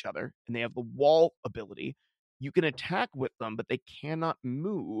next to each other, and they have the wall ability. You can attack with them, but they cannot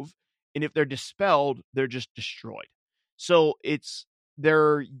move, and if they're dispelled, they're just destroyed. So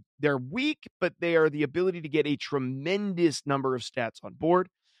they're weak, but they are the ability to get a tremendous number of stats on board.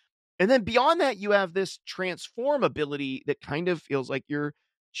 And then beyond that, you have this transform ability that kind of feels like you're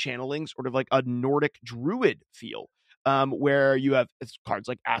channeling sort of like a Nordic druid feel, where you have cards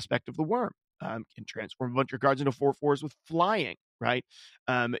like Aspect of the Worm, can transform a bunch of cards into 4/4s with flying, right?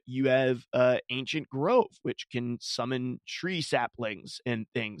 You have Ancient Grove, which can summon tree saplings and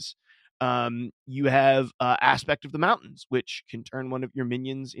things. You have Aspect of the Mountains, which can turn one of your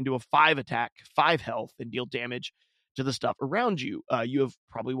minions into a 5 attack, 5 health, and deal damage to the stuff around you. You have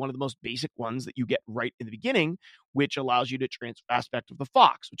probably one of the most basic ones that you get right in the beginning, which allows you to transfer Aspect of the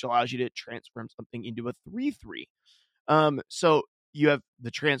Fox, which allows you to transform something into a 3/3. So you have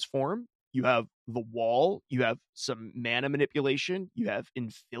the transform, you have the wall, you have some mana manipulation, you have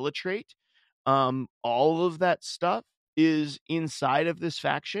infiltrate. All of that stuff is inside of this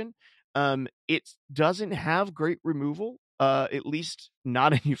faction. It doesn't have great removal, at least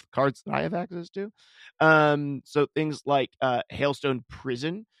not any of the cards that I have access to. So things like Hailstone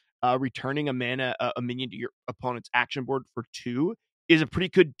Prison, returning a minion to your opponent's action board for 2 is a pretty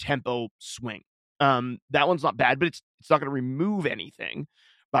good tempo swing. That one's not bad, but it's not going to remove anything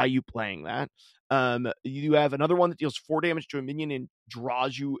by you playing that. You have another one that deals 4 damage to a minion and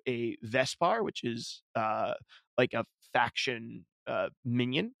draws you a Vespar, which is like a faction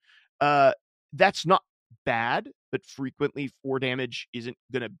minion. That's not bad, but frequently 4 damage isn't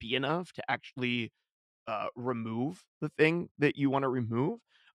going to be enough to actually remove the thing that you want to remove.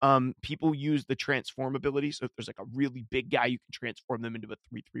 People use the transform ability. So if there's like a really big guy, you can transform them into a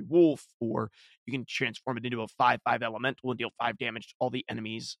 3/3 wolf, or you can transform it into a 5/5 elemental and deal 5 damage to all the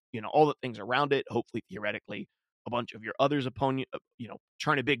enemies, all the things around it. Hopefully, theoretically, a bunch of your others opponent,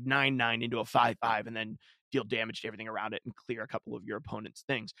 turn a big 9/9 into a 5/5 and then deal damage to everything around it and clear a couple of your opponent's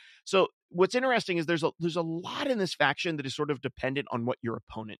things. So what's interesting is there's a lot in this faction that is sort of dependent on what your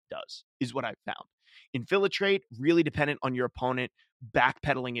opponent does, is what I've found. Infiltrate, really dependent on your opponent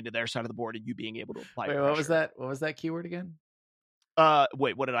backpedaling into their side of the board and you being able to apply pressure. What was that? What was that keyword again?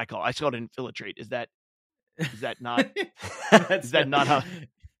 Wait, what did I call it? I called it infiltrate. Is that not is that not how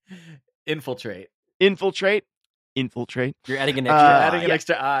infiltrate? Infiltrate. You're adding an extra an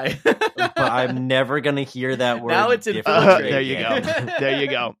extra I. But I'm never gonna hear that word. Now it's infiltrate. There you go. There you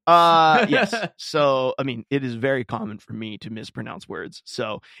go. Yes. So I mean, it is very common for me to mispronounce words.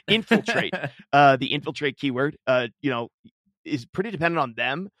 So infiltrate. The infiltrate keyword, is pretty dependent on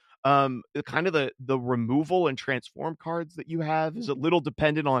them. Kind of the removal and transform cards that you have is a little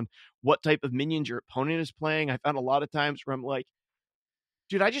dependent on what type of minions your opponent is playing. I found a lot of times where I'm like,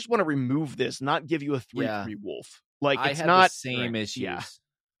 dude, I just want to remove this, not give you a 3/3 wolf. Like, I it's had not the same issues. Yeah.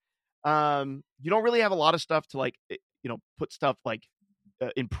 You don't really have a lot of stuff to put stuff like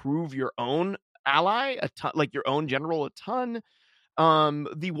improve your own ally a ton, like your own general a ton.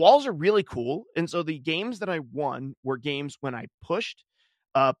 The walls are really cool, and so the games that I won were games when I placed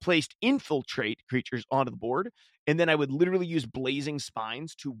infiltrate creatures onto the board, and then I would literally use blazing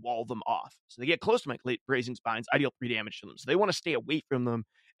spines to wall them off. So they get close to my blazing spines, I deal 3 damage to them. So they want to stay away from them,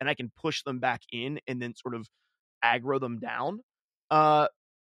 and I can push them back in and then sort of aggro them down.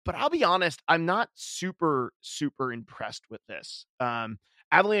 But I'll be honest, I'm not super, super impressed with this.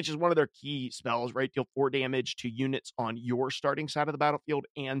 Avalanche is one of their key spells, right? Deal 4 damage to units on your starting side of the battlefield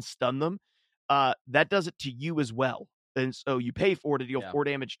and stun them. That does it to you as well. And so you pay 4 to deal 4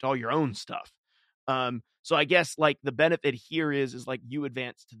 damage to all your own stuff. So I guess like the benefit here is like you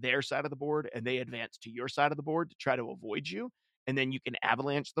advance to their side of the board and they advance to your side of the board to try to avoid you. And then you can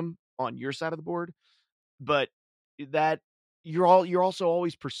avalanche them on your side of the board. But that you're also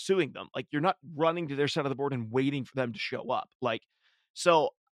always pursuing them. Like you're not running to their side of the board and waiting for them to show up. Like, so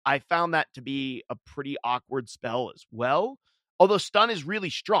I found that to be a pretty awkward spell as well. Although stun is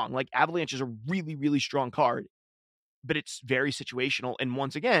really strong. Like avalanche is a really, really strong card, but it's very situational. And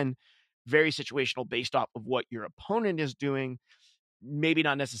once again, very situational based off of what your opponent is doing, maybe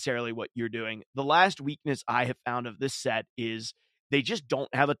not necessarily what you're doing. The last weakness I have found of this set is they just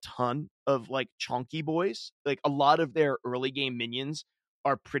don't have a ton of like chonky boys. Like a lot of their early game minions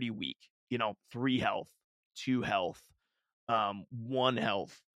are pretty weak, 3 health, 2 health, 1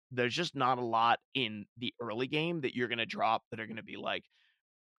 health. There's just not a lot in the early game that you're going to drop that are going to be like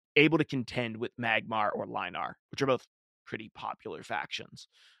able to contend with Magmar or Linar, which are both pretty popular factions.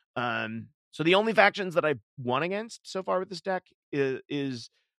 So the only factions that I've won against so far with this deck is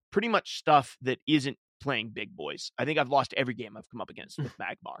pretty much stuff that isn't playing big boys. I think I've lost every game I've come up against with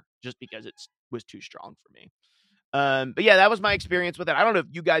Magmar just because it was too strong for me. But yeah, that was my experience with it. I don't know if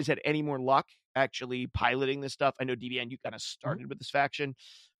you guys had any more luck actually piloting this stuff. I know DBN, you kind of started with this faction,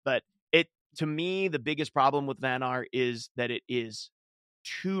 but to me, the biggest problem with Vanar is that it is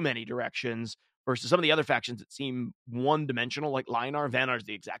too many directions versus some of the other factions that seem one-dimensional, like Linar. Vanar is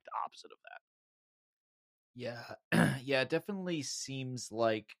the exact opposite of that. Yeah, it definitely seems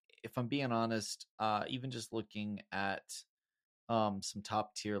like, if I'm being honest, even just looking at some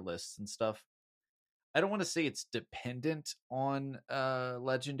top tier lists and stuff, I don't want to say it's dependent on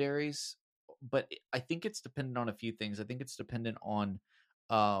legendaries, but I think it's dependent on a few things. I think it's dependent on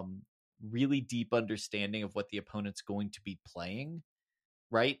really deep understanding of what the opponent's going to be playing,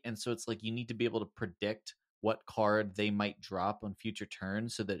 right? And so it's like you need to be able to predict what card they might drop on future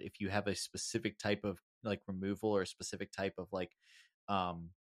turns, so that if you have a specific type of like removal or a specific type of like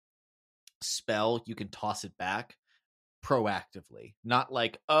spell, you can toss it back proactively. Not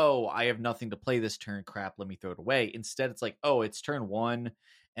like, oh, I have nothing to play this turn, crap, let me throw it away. Instead, it's like, oh, it's turn 1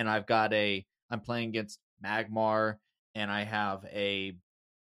 and I'm playing against Magmar and I have a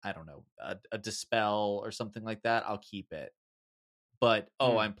Dispel or something like that, I'll keep it. But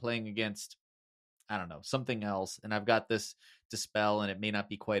I'm playing against, I don't know, something else, and I've got this Dispel, and it may not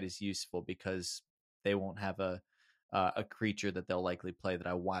be quite as useful because they won't have a creature that they'll likely play that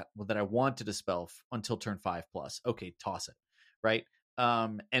I want to Dispel until turn 5+. Okay, toss it, right?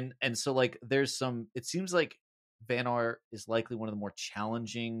 And so like there's some. It seems like Vanar is likely one of the more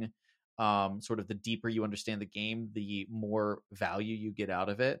challenging. Sort of the deeper you understand the game, the more value you get out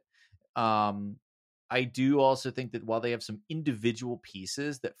of it. I do also think that while they have some individual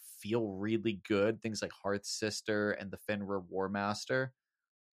pieces that feel really good, things like Hearth Sister and the Fenrir War Master,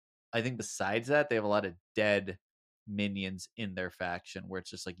 I think besides that, they have a lot of dead minions in their faction where it's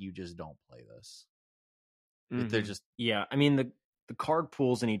just like, you just don't play this. Mm-hmm. They're just... Yeah, I mean, the card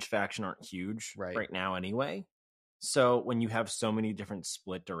pools in each faction aren't huge right now anyway. So when you have so many different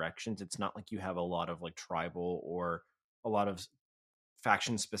split directions, it's not like you have a lot of like tribal or a lot of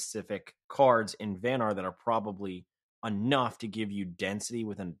faction specific cards in Vanar that are probably enough to give you density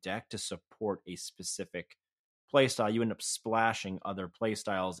within a deck to support a specific playstyle. You end up splashing other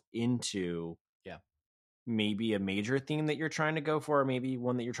playstyles into maybe a major theme that you're trying to go for, or maybe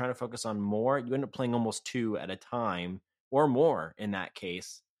one that you're trying to focus on more. You end up playing almost two at a time or more in that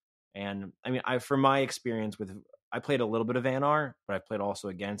case. And I mean, from my experience I played a little bit of Vanar, but I played also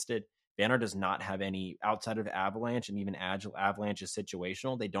against it. Vanar does not have any, outside of Avalanche, and even Avalanche is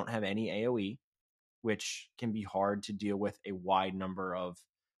situational. They don't have any AoE, which can be hard to deal with a wide number of,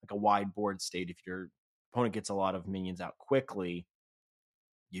 like a wide board state. If your opponent gets a lot of minions out quickly,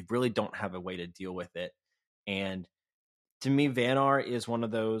 you really don't have a way to deal with it. And to me, Vanar is one of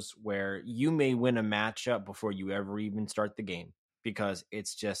those where you may win a matchup before you ever even start the game, because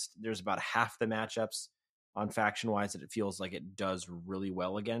it's just, there's about half the matchups on faction wise that it feels like it does really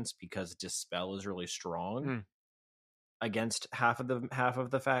well against, because Dispel is really strong against half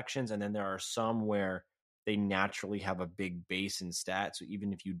of the factions. And then there are some where they naturally have a big base in stats. So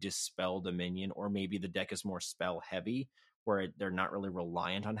even if you dispel the minion, or maybe the deck is more spell heavy where they're not really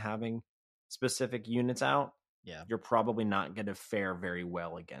reliant on having specific units out, you're probably not going to fare very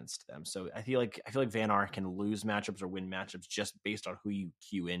well against them. So I feel like Vanar can lose matchups or win matchups just based on who you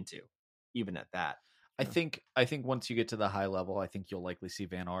queue into, even at that. I think once you get to the high level, I think you'll likely see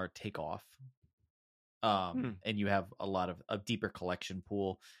Vanar take off. And you have a lot of a deeper collection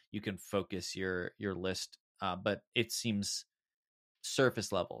pool. You can focus your list, but it seems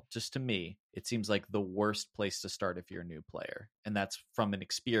surface level, just to me, it seems like the worst place to start if you're a new player, and that's from an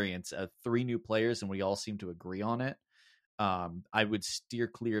experience of 3 new players, and we all seem to agree on it. I would steer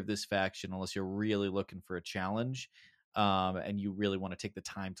clear of this faction unless you're really looking for a challenge, and you really want to take the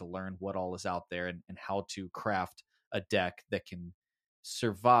time to learn what all is out there and how to craft a deck that can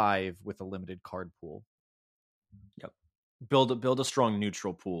survive with a limited card pool. Yep. Build a strong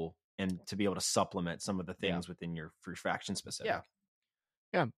neutral pool, and to be able to supplement some of the things within your faction specific.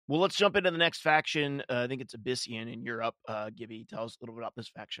 Yeah. Well, let's jump into the next faction. I think it's Abyssian in Europe. Gibby, tell us a little bit about this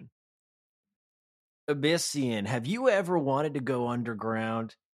faction. Abyssian. Have you ever wanted to go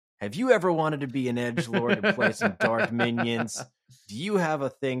underground? Have you ever wanted to be an edgelord and play some dark minions? Do you have a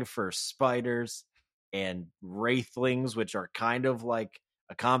thing for spiders and wraithlings, which are kind of like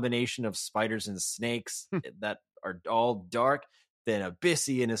a combination of spiders and snakes that are all dark? Then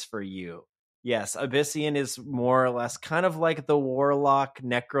Abyssian is for you. Yes, Abyssian is more or less kind of like the warlock,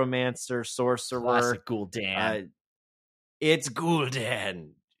 necromancer, sorcerer. Classic Gul'dan. It's Gul'dan.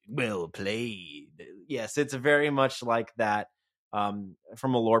 Well played. Yes, it's very much like that. From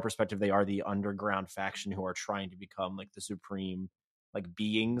a lore perspective, they are the underground faction who are trying to become like the supreme like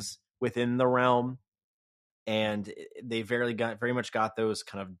beings within the realm. And they very much got those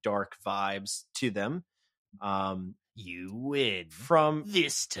kind of dark vibes to them. You win from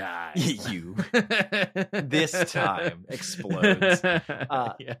this time. You this time explodes.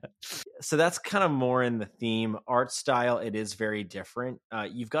 So that's kind of more in the theme. Art style, it is very different.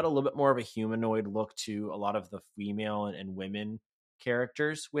 You've got a little bit more of a humanoid look to a lot of the female and women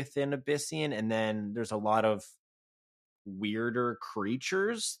characters within Abyssian, and then there's a lot of weirder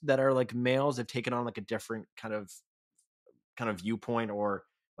creatures that are like males. They've taken on like a different kind of viewpoint or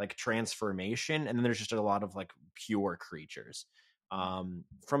like transformation, and then there's just a lot of like pure creatures.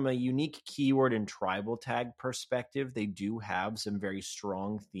 From a unique keyword and tribal tag perspective, they do have some very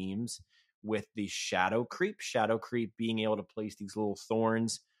strong themes with the shadow creep being able to place these little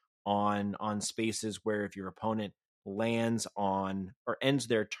thorns on spaces where if your opponent lands on or ends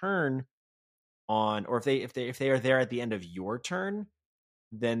their turn on, or if they are there at the end of your turn,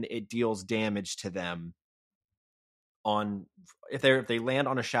 then it deals damage to them. On if they land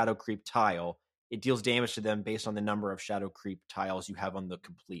on a shadow creep tile, it deals damage to them based on the number of shadow creep tiles you have on the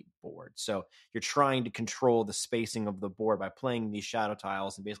complete board. So you're trying to control the spacing of the board by playing these shadow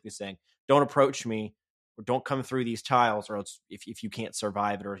tiles and basically saying, don't approach me or don't come through these tiles, or else if you can't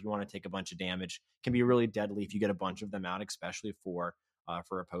survive it, or if you want to take a bunch of damage, it can be really deadly if you get a bunch of them out, especially for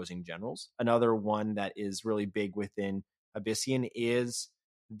opposing generals. Another one that is really big within Abyssian is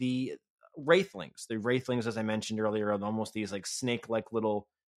the wraithlings. The wraithlings, as I mentioned earlier, are almost these like snake-like little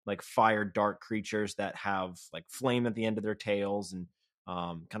like fire dark creatures that have like flame at the end of their tails and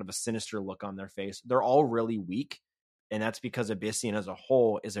kind of a sinister look on their face. They're all really weak, and that's because Abyssian as a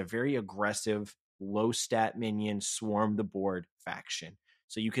whole is a very aggressive, low stat minion, swarm the board faction.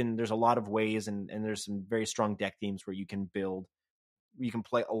 So there's a lot of ways, and there's some very strong deck themes where you can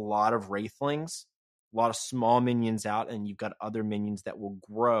play a lot of wraithlings, a lot of small minions out, and you've got other minions that will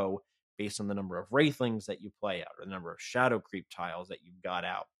grow based on the number of Wraithlings that you play out or the number of Shadow Creep tiles that you've got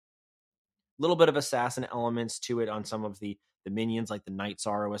out. A little bit of assassin elements to it on some of the minions, like the Night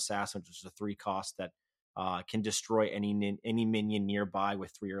Sorrow Assassin, which is a 3 cost that can destroy any minion nearby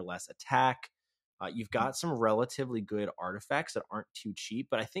with 3 or less attack. You've got some relatively good artifacts that aren't too cheap,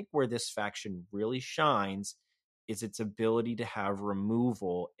 but I think where this faction really shines is its ability to have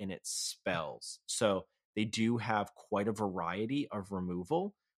removal in its spells. So they do have quite a variety of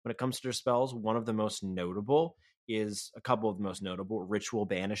removal when it comes to their spells. One of the most notable is a couple of the most notable: Ritual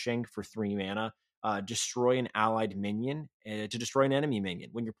Banishing for 3 mana. Destroy an allied minion to destroy an enemy minion.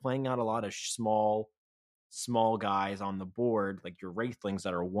 When you're playing out a lot of small guys on the board, like your Wraithlings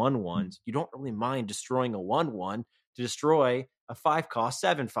that are 1/1s, you don't really mind destroying a 1/1 to destroy a 5 cost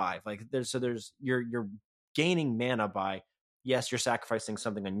 7/5. Like you're gaining mana by, yes, you're sacrificing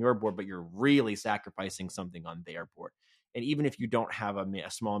something on your board, but you're really sacrificing something on their board. And even if you don't have a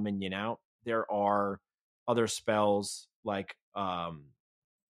small minion out, there are other spells like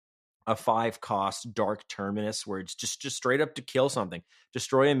a 5 cost Dark Terminus, where it's just straight up to kill something,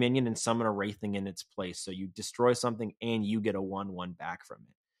 destroy a minion and summon a Wraithling in its place. So you destroy something and you get a 1/1 back from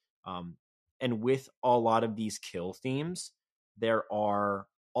it. And with a lot of these kill themes, there are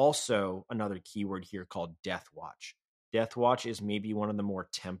also another keyword here called Death Watch. Death Watch is maybe one of the more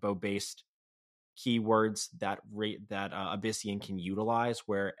tempo based keywords that Abyssian can utilize,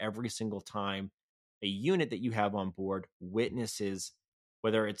 where every single time a unit that you have on board witnesses,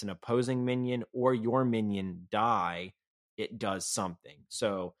 whether it's an opposing minion or your minion die, it does something.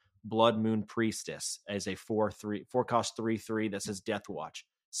 So Blood Moon Priestess as a 4 cost 3/3 that says Death Watch.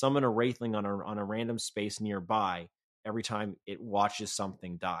 Summon a Wraithling on a random space nearby every time it watches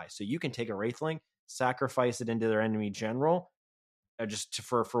something die. So you can take a Wraithling, sacrifice it into their enemy general,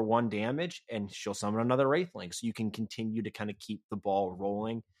 for 1 damage, and she'll summon another Wraithling. So you can continue to kind of keep the ball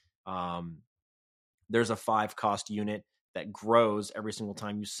rolling. There's a 5 cost unit that grows every single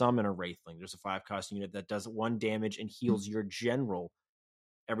time you summon a Wraithling. There's a 5 cost unit that does 1 damage and heals your general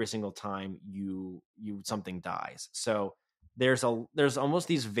every single time you something dies. So there's almost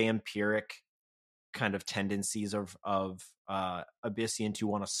these vampiric kind of tendencies of Abyssian to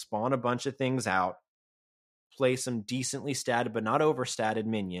want to spawn a bunch of things out, play some decently statted but not overstatted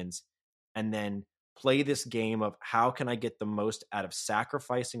minions, and then play this game of how can I get the most out of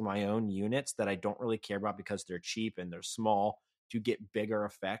sacrificing my own units that I don't really care about because they're cheap and they're small, to get bigger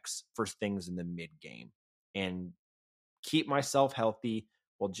effects for things in the mid game and keep myself healthy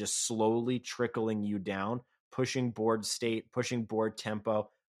while just slowly trickling you down, pushing board state, pushing board tempo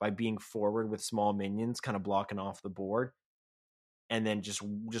by being forward with small minions, kind of blocking off the board, and then just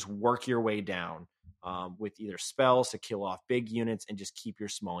work your way down with either spells to kill off big units and just keep your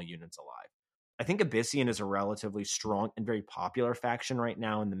small units alive. I think Abyssian is a relatively strong and very popular faction right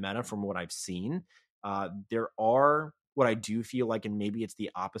now in the meta from what I've seen. There are what I do feel like, and maybe it's the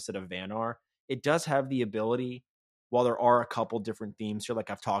opposite of Vanar, it does have the ability, while there are a couple different themes here,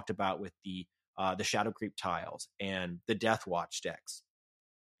 like I've talked about with the Shadow Creep tiles and the Death Watch decks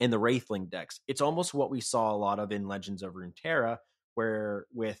and the Wraithling decks, it's almost what we saw a lot of in Legends of Runeterra, where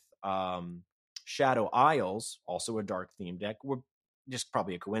with Shadow Isles, also a dark theme deck, we're just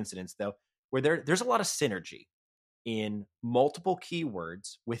probably a coincidence though, where there's a lot of synergy in multiple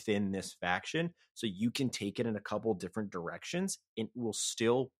keywords within this faction, so you can take it in a couple different directions and it will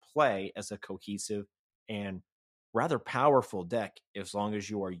still play as a cohesive and rather powerful deck as long as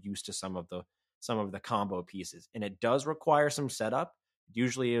you are used to some of the combo pieces. And it does require some setup.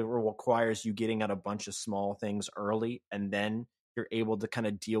 Usually it requires you getting out a bunch of small things early, and then you're able to kind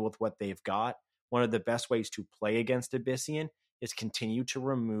of deal with what they've got. One of the best ways to play against Abyssian is continue to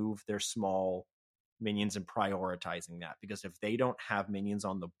remove their small minions and prioritizing that, because if they don't have minions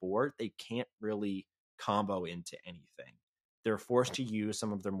on the board, they can't really combo into anything. They're forced to use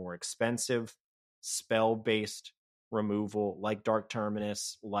some of their more expensive spell-based removal, like Dark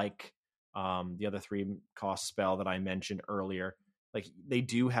Terminus, like the other 3 cost spell that I mentioned earlier. Like, they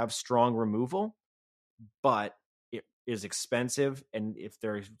do have strong removal, but it is expensive, and if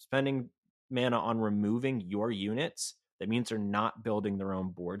they're spending mana on removing your units, that means they're not building their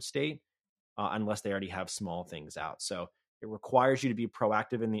own board state unless they already have small things out. So it requires you to be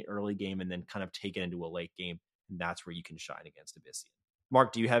proactive in the early game and then kind of take it into a late game, and that's where you can shine against Abyssian.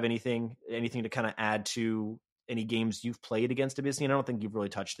 Mark, do you have anything to kind of add to any games you've played against Abyssian? I don't think you've really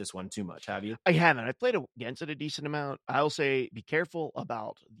touched this one too much, have you? I haven't. I've played against it a decent amount. I will say be careful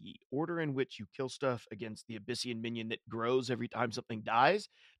about the order in which you kill stuff against the Abyssian minion that grows every time something dies.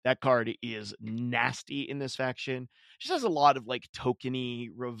 That card is nasty in this faction. Just has a lot of like tokeny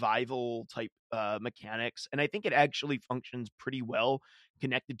revival type mechanics, and I think it actually functions pretty well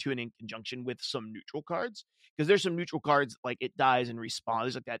connected to and in conjunction with some neutral cards, because there's some neutral cards like it dies and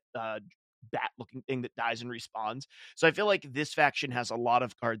respawns, like that bat looking thing that dies and respawns. So I feel like this faction has a lot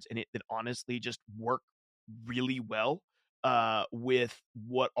of cards in it that honestly just work really well with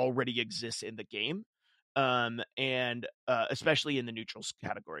what already exists in the game. And especially in the neutrals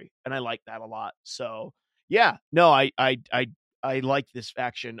category. And I like that a lot. So yeah, no, I like this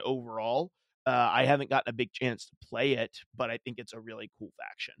faction overall. I haven't gotten a big chance to play it, but I think it's a really cool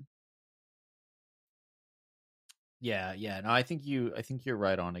faction. Yeah, yeah. No, I think you're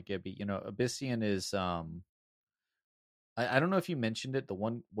right on it, Gibby. You know, Abyssian is I don't know if you mentioned it. The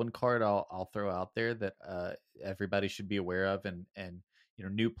one card I'll throw out there that everybody should be aware of, and you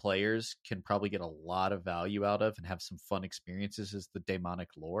know, new players can probably get a lot of value out of and have some fun experiences, is the Demonic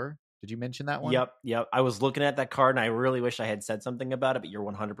Lore. Did you mention that one? Yep. I was looking at that card and I really wish I had said something about it, but you're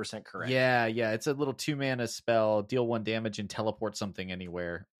 100% correct. Yeah. It's a little 2-mana spell, deal 1 damage and teleport something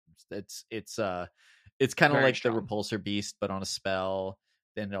anywhere. It's kind of like strong. the Repulsor Beast, but on a spell.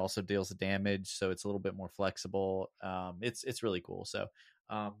 Then it also deals the damage, so it's a little bit more flexible. It's really cool. So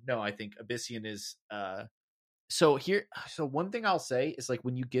no, I think Abyssian is so one thing I'll say is, like,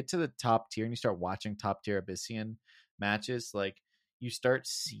 when you get to the top tier and you start watching top tier Abyssian matches, like, you start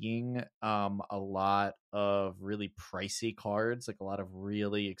seeing a lot of really pricey cards, like a lot of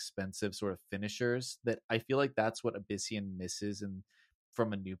really expensive sort of finishers, that I feel like that's what Abyssian misses. And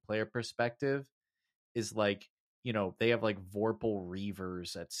from a new player perspective, is like, you know, they have like Vorpal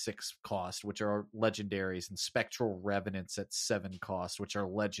Reavers at 6 cost, which are legendaries, and Spectral Revenants at 7 cost, which are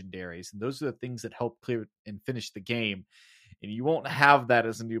legendaries. And those are the things that help clear and finish the game. And you won't have that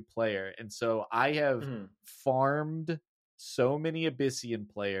as a new player. And so I have farmed so many Abyssian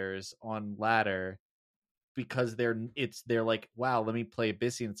players on ladder because they're like, wow, let me play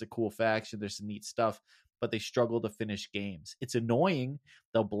Abyssian. It's a cool faction. There's some neat stuff, but they struggle to finish games. It's annoying.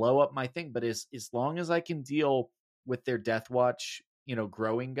 They'll blow up my thing, but as long as I can deal with their Deathwatch, you know,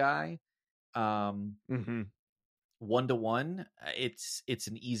 growing guy, 1-to-1, it's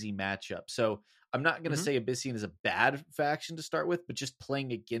an easy matchup. So I'm not going to say Abyssian is a bad faction to start with, but just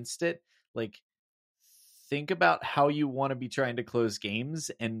playing against it, like, think about how you want to be trying to close games.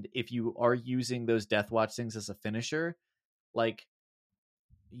 And if you are using those Deathwatch things as a finisher, like,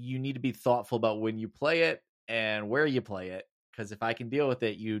 you need to be thoughtful about when you play it and where you play it. Because if I can deal with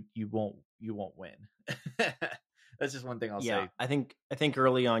it, you won't win. That's just one thing I'll say. I think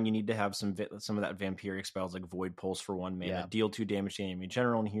early on you need to have some of that vampiric spells like Void Pulse for 1 mana, deal 2 damage to enemy in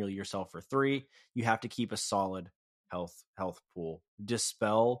general, and heal yourself for 3. You have to keep a solid health pool.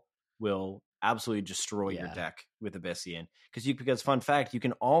 Dispel will absolutely destroy your deck with Abyssian, because fun fact, you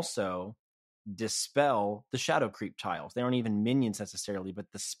can also dispel the shadow creep tiles. They aren't even minions necessarily, but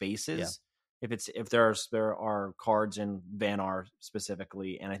the spaces. If there are cards in Vanar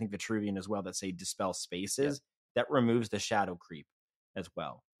specifically, and I think Vitruvian as well, that say dispel spaces, that removes the shadow creep as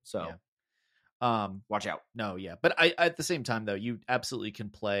well. So watch out. No, but I at the same time, though, you absolutely can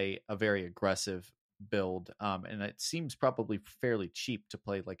play a very aggressive build, and it seems probably fairly cheap to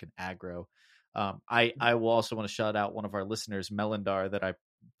play like an aggro. I will also want to shout out one of our listeners, Melendar, that I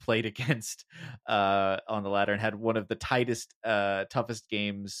played against on the ladder, and had one of the toughest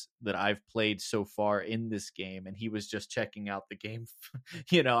games that I've played so far in this game. And he was just checking out the game.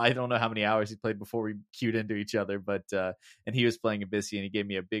 You know, I don't know how many hours he played before we queued into each other, but and he was playing Abyssian, and he gave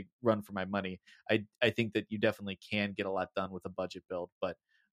me a big run for my money. I think that you definitely can get a lot done with a budget build, but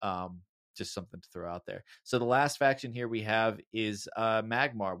just something to throw out there. So the last faction here we have is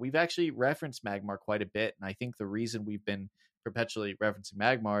Magmar. We've actually referenced Magmar quite a bit, and I think the reason we've been perpetually referencing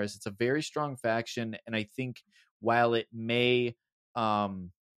Magmar is it's a very strong faction, and I think while it may not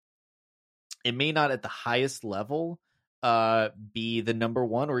at the highest level be the number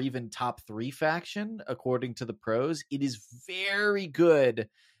 1 or even top 3 faction according to the pros, it is very good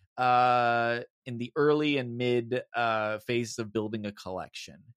in the early and mid phases of building a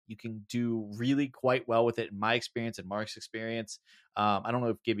collection. You can do really quite well with it, in my experience and Mark's experience. I don't know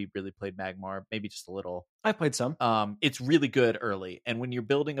if Gibby really played Magmar, maybe just a little. I played some. It's really good early, and when you're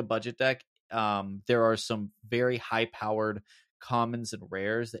building a budget deck, there are some very high powered commons and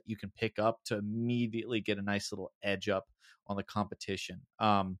rares that you can pick up to immediately get a nice little edge up on the competition.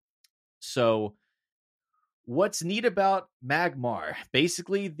 So what's neat about Magmar,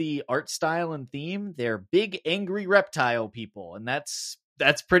 basically the art style and theme, they're big angry reptile people, and that's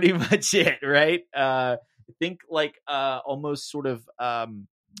pretty much it, right? Think like almost sort of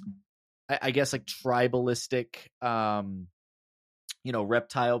I guess like tribalistic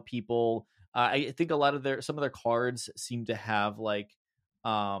reptile people. I think a lot of some of their cards seem to have like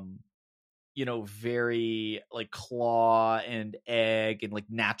very like claw and egg and like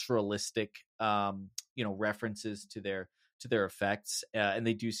naturalistic references to their effects, and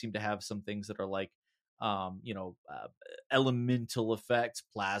they do seem to have some things that are like elemental effects,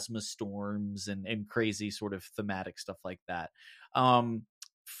 plasma storms, and crazy sort of thematic stuff like that.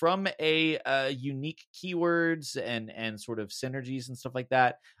 From a unique keywords and sort of synergies and stuff like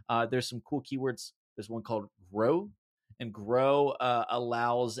that, there's some cool keywords. There's one called grow, and grow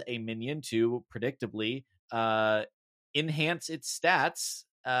allows a minion to predictably enhance its stats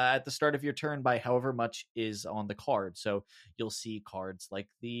at the start of your turn by however much is on the card. So you'll see cards like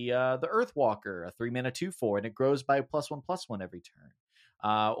the Earthwalker, a 3-mana 2/4, and it grows by +1/+1 every turn.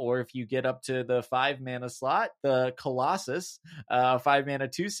 Or if you get up to the 5-mana slot, the Colossus, 5-mana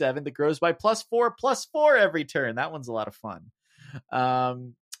 2/7 that grows by +4/+4 every turn. That one's a lot of fun.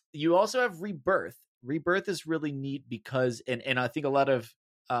 You also have Rebirth. Rebirth is really neat because, and I think a lot of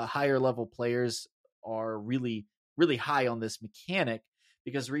higher level players are really, really high on this mechanic,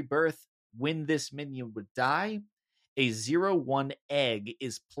 because Rebirth, when this minion would die, a 0/1 egg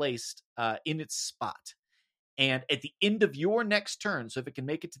is placed in its spot. And at the end of your next turn, so if it can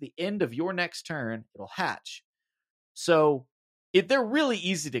make it to the end of your next turn, it'll hatch. So they're really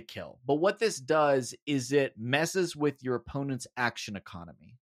easy to kill. But what this does is it messes with your opponent's action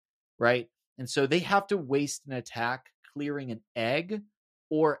economy, right? And so they have to waste an attack clearing an egg,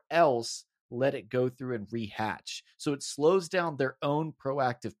 or else let it go through and rehatch. So it slows down their own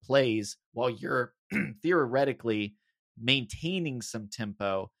proactive plays while you're theoretically maintaining some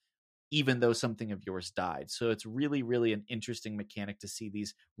tempo, even though something of yours died. So it's really, really an interesting mechanic to see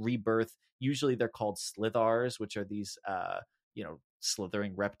these Rebirth. Usually they're called Slithars, which are these,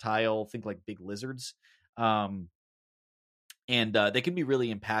 slithering reptile, think like big lizards. And they can be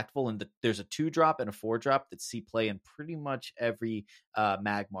really impactful. And there's a 2-drop and a 4-drop that see play in pretty much every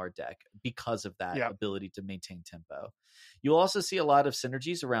Magmar deck because of that ability to maintain tempo. You'll also see a lot of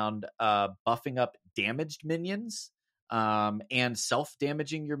synergies around buffing up damaged minions, and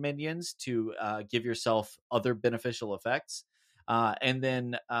self-damaging your minions to give yourself other beneficial effects. And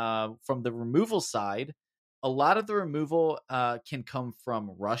then from the removal side, a lot of the removal can come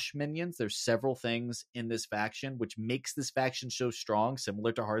from rush minions. There's several things in this faction which makes this faction so strong,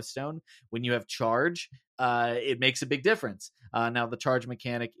 similar to Hearthstone. When you have charge, it makes a big difference. Now, the charge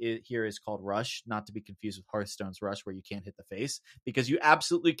mechanic here is called rush, not to be confused with Hearthstone's rush, where you can't hit the face, because you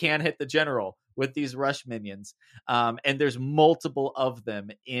absolutely can hit the general with these rush minions. And there's multiple of them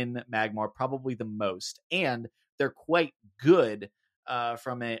in Magmar, probably the most. And they're quite good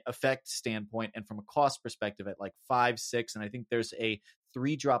from an effect standpoint and from a cost perspective at like 5-6. And I think there's a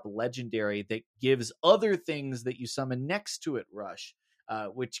 3-drop legendary that gives other things that you summon next to it rush,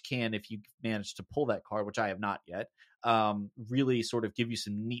 which can, if you manage to pull that card, which I have not yet, really sort of give you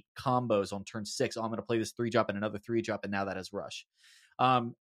some neat combos on turn 6. Oh, I'm going to play this 3-drop and another 3-drop, and now that has rush.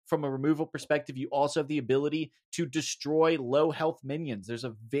 From a removal perspective, you also have the ability to destroy low health minions. There's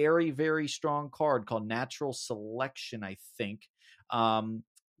a very, very strong card called Natural Selection, I think,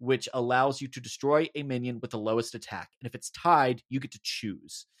 which allows you to destroy a minion with the lowest attack. And if it's tied, you get to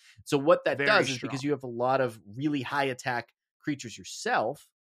choose. So what that does is, because you have a lot of really high attack creatures yourself,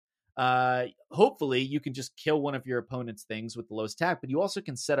 hopefully you can just kill one of your opponent's things with the lowest attack, but you also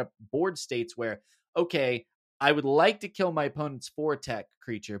can set up board states where, okay, I would like to kill my opponent's 4-attack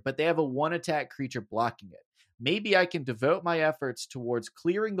creature, but they have a 1-attack creature blocking it. Maybe I can devote my efforts towards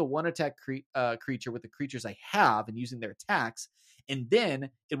clearing the 1-attack creature with the creatures I have and using their attacks, and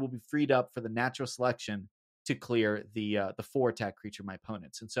then it will be freed up for the Natural Selection to clear the 4-attack creature, my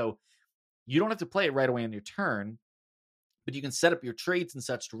opponent's. And so you don't have to play it right away on your turn, but you can set up your trades and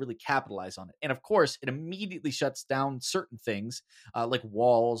such to really capitalize on it. And of course, it immediately shuts down certain things like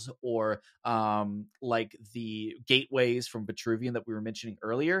walls, or like the gateways from Vitruvian that we were mentioning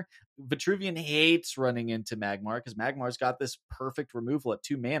earlier. Vitruvian hates running into Magmar because Magmar's got this perfect removal at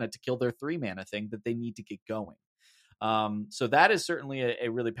 2 mana to kill their 3 mana thing that they need to get going. So that is certainly a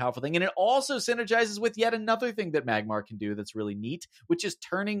really powerful thing. And it also synergizes with yet another thing that Magmar can do that's really neat, which is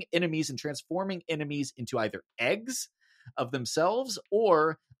turning enemies and transforming enemies into either eggs of themselves,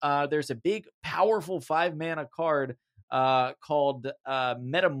 or there's a big powerful 5-mana card called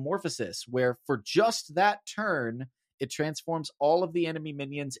Metamorphosis, where for just that turn it transforms all of the enemy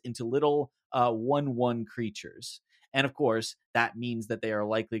minions into little 1/1 creatures. And of course, that means that they are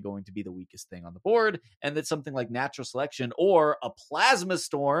likely going to be the weakest thing on the board, and that something like Natural Selection or a Plasma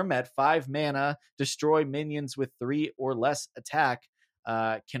Storm at 5 mana, destroy minions with 3 or less attack,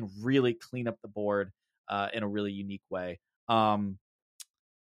 can really clean up the board in a really unique way.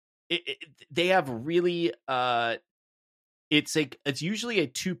 They have really it's usually a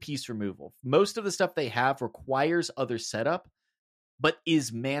 2-piece removal. Most of the stuff they have requires other setup, but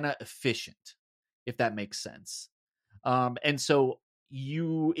is mana efficient, if that makes sense. And so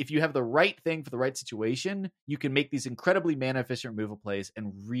if you have the right thing for the right situation, you can make these incredibly mana efficient removal plays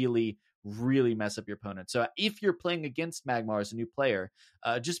and really, really mess up your opponent. So if you're playing against Magmar as a new player,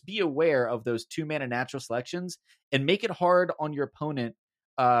 just be aware of those 2 mana natural selections and make it hard on your opponent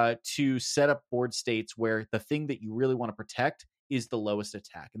to set up board states where the thing that you really want to protect is the lowest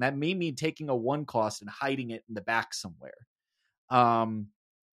attack. And that may mean taking a 1 cost and hiding it in the back somewhere.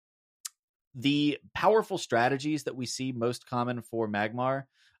 The powerful strategies that we see most common for Magmar,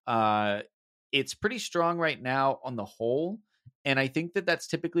 it's pretty strong right now on the whole. And I think that that's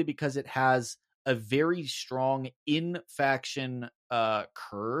typically because it has a very strong in-faction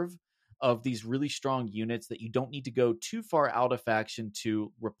curve of these really strong units that you don't need to go too far out of faction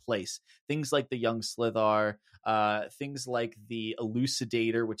to replace. Things like the Young Slithar, things like the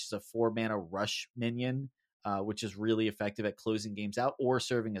Elucidator, which is a 4-mana rush minion, which is really effective at closing games out or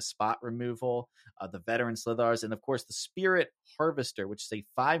serving as spot removal, the Veteran Slithars, and of course the Spirit Harvester, which is a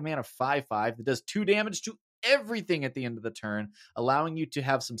 5-mana 5/5 that does 2 damage to everything at the end of the turn, allowing you to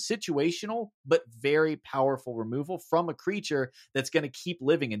have some situational but very powerful removal from a creature that's going to keep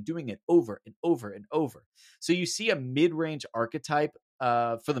living and doing it over and over and over. So you see a mid-range archetype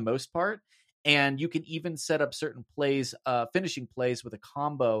for the most part, and you can even set up certain plays, finishing plays with a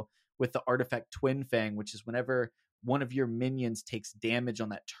combo with the artifact Twin Fang, which is whenever one of your minions takes damage on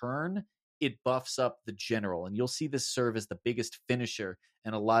that turn, it buffs up the general. And you'll see this serve as the biggest finisher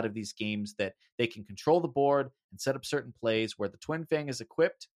in a lot of these games, that they can control the board and set up certain plays where the Twin Fang is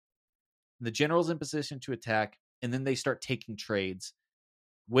equipped, the general's in position to attack, and then they start taking trades,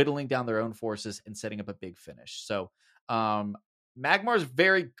 whittling down their own forces and setting up a big finish. So Magmar is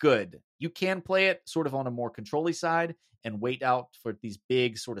very good. You can play it sort of on a more control-y side and wait out for these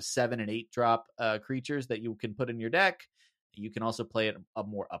big sort of 7 and 8 drop creatures that you can put in your deck. You can also play it a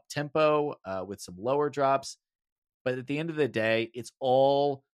more up tempo with some lower drops. But at the end of the day, it's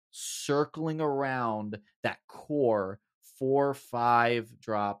all circling around that core 4/5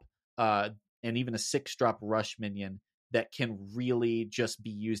 drop and even a 6 drop rush minion that can really just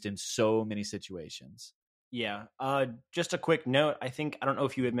be used in so many situations. Yeah. Just a quick note. I don't know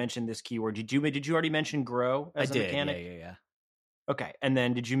if you had mentioned this keyword. Did you already mention grow as a mechanic? Yeah. Okay. And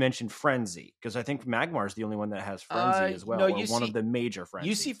then did you mention frenzy? Because I think Magmar is the only one that has frenzy as well. No, or one of the major frenzies.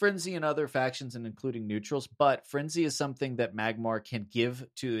 You see frenzy in other factions and including neutrals, but frenzy is something that Magmar can give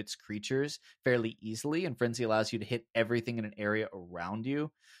to its creatures fairly easily, and frenzy allows you to hit everything in an area around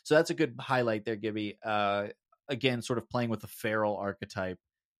you. So that's a good highlight there, Gibby. Again, sort of playing with the feral archetype.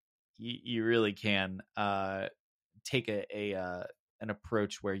 You really can take an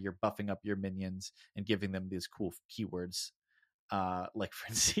approach where you're buffing up your minions and giving them these cool keywords like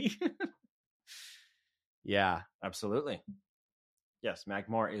frenzy. Yeah, absolutely. Yes,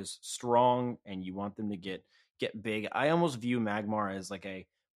 Magmar is strong, and you want them to get big. I almost view Magmar as like a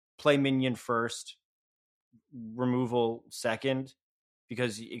play minion first, removal second,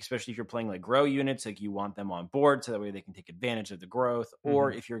 because especially if you're playing like grow units, like you want them on board so that way they can take advantage of the growth.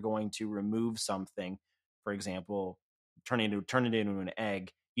 Or if you're going to remove something, for example, turn it into an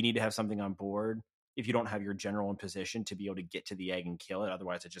egg, you need to have something on board if you don't have your general in position to be able to get to the egg and kill it.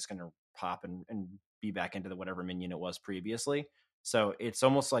 Otherwise it's just going to pop and be back into the whatever minion it was previously. So it's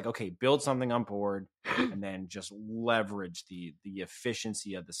almost like, okay, build something on board and then just leverage the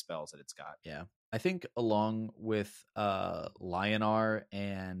efficiency of the spells that it's got. Yeah. I think along with Lionar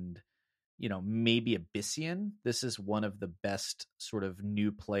and, maybe Abyssian, this is one of the best sort of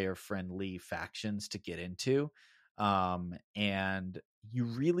new player friendly factions to get into. And you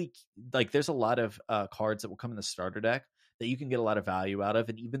really there's a lot of cards that will come in the starter deck that you can get a lot of value out of.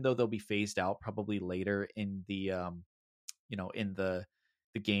 And even though they'll be phased out probably later in the, in the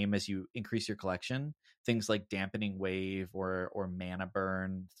game as you increase your collection, things like Dampening Wave or Mana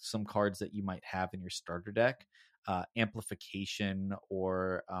Burn, some cards that you might have in your starter deck, Amplification,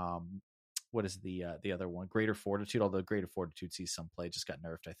 or what is the other one? Greater Fortitude, although Greater Fortitude sees some play, just got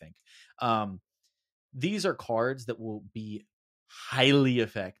nerfed, I think. These are cards that will be highly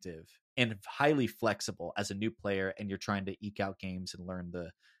effective and highly flexible as a new player, and you're trying to eke out games and learn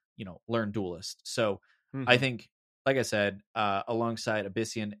Duelyst. So I think like I said, alongside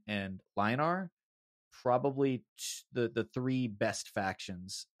Abyssian and Lionar, probably the three best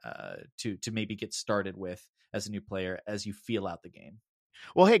factions to maybe get started with as a new player as you feel out the game.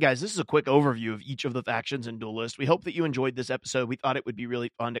 Well, hey guys, this is a quick overview of each of the factions in Duelyst. We hope that you enjoyed this episode. We thought it would be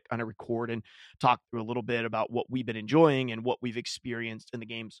really fun to kind of record and talk through a little bit about what we've been enjoying and what we've experienced in the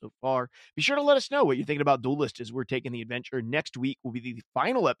game so far. Be sure to let us know what you're thinking about Duelyst as we're taking the adventure. Next week will be the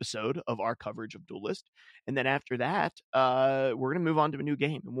final episode of our coverage of Duelyst. And then after that, we're going to move on to a new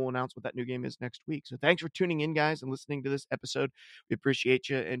game, and we'll announce what that new game is next week. So thanks for tuning in, guys, and listening to this episode. We appreciate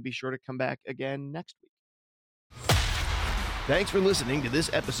you, and be sure to come back again next week. Thanks for listening to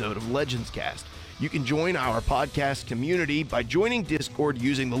this episode of Legends Cast. You can join our podcast community by joining Discord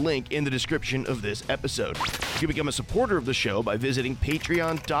using the link in the description of this episode. You can become a supporter of the show by visiting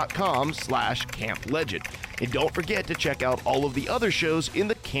patreon.com/camplegend. And don't forget to check out all of the other shows in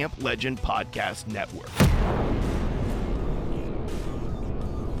the Camp Legend Podcast Network.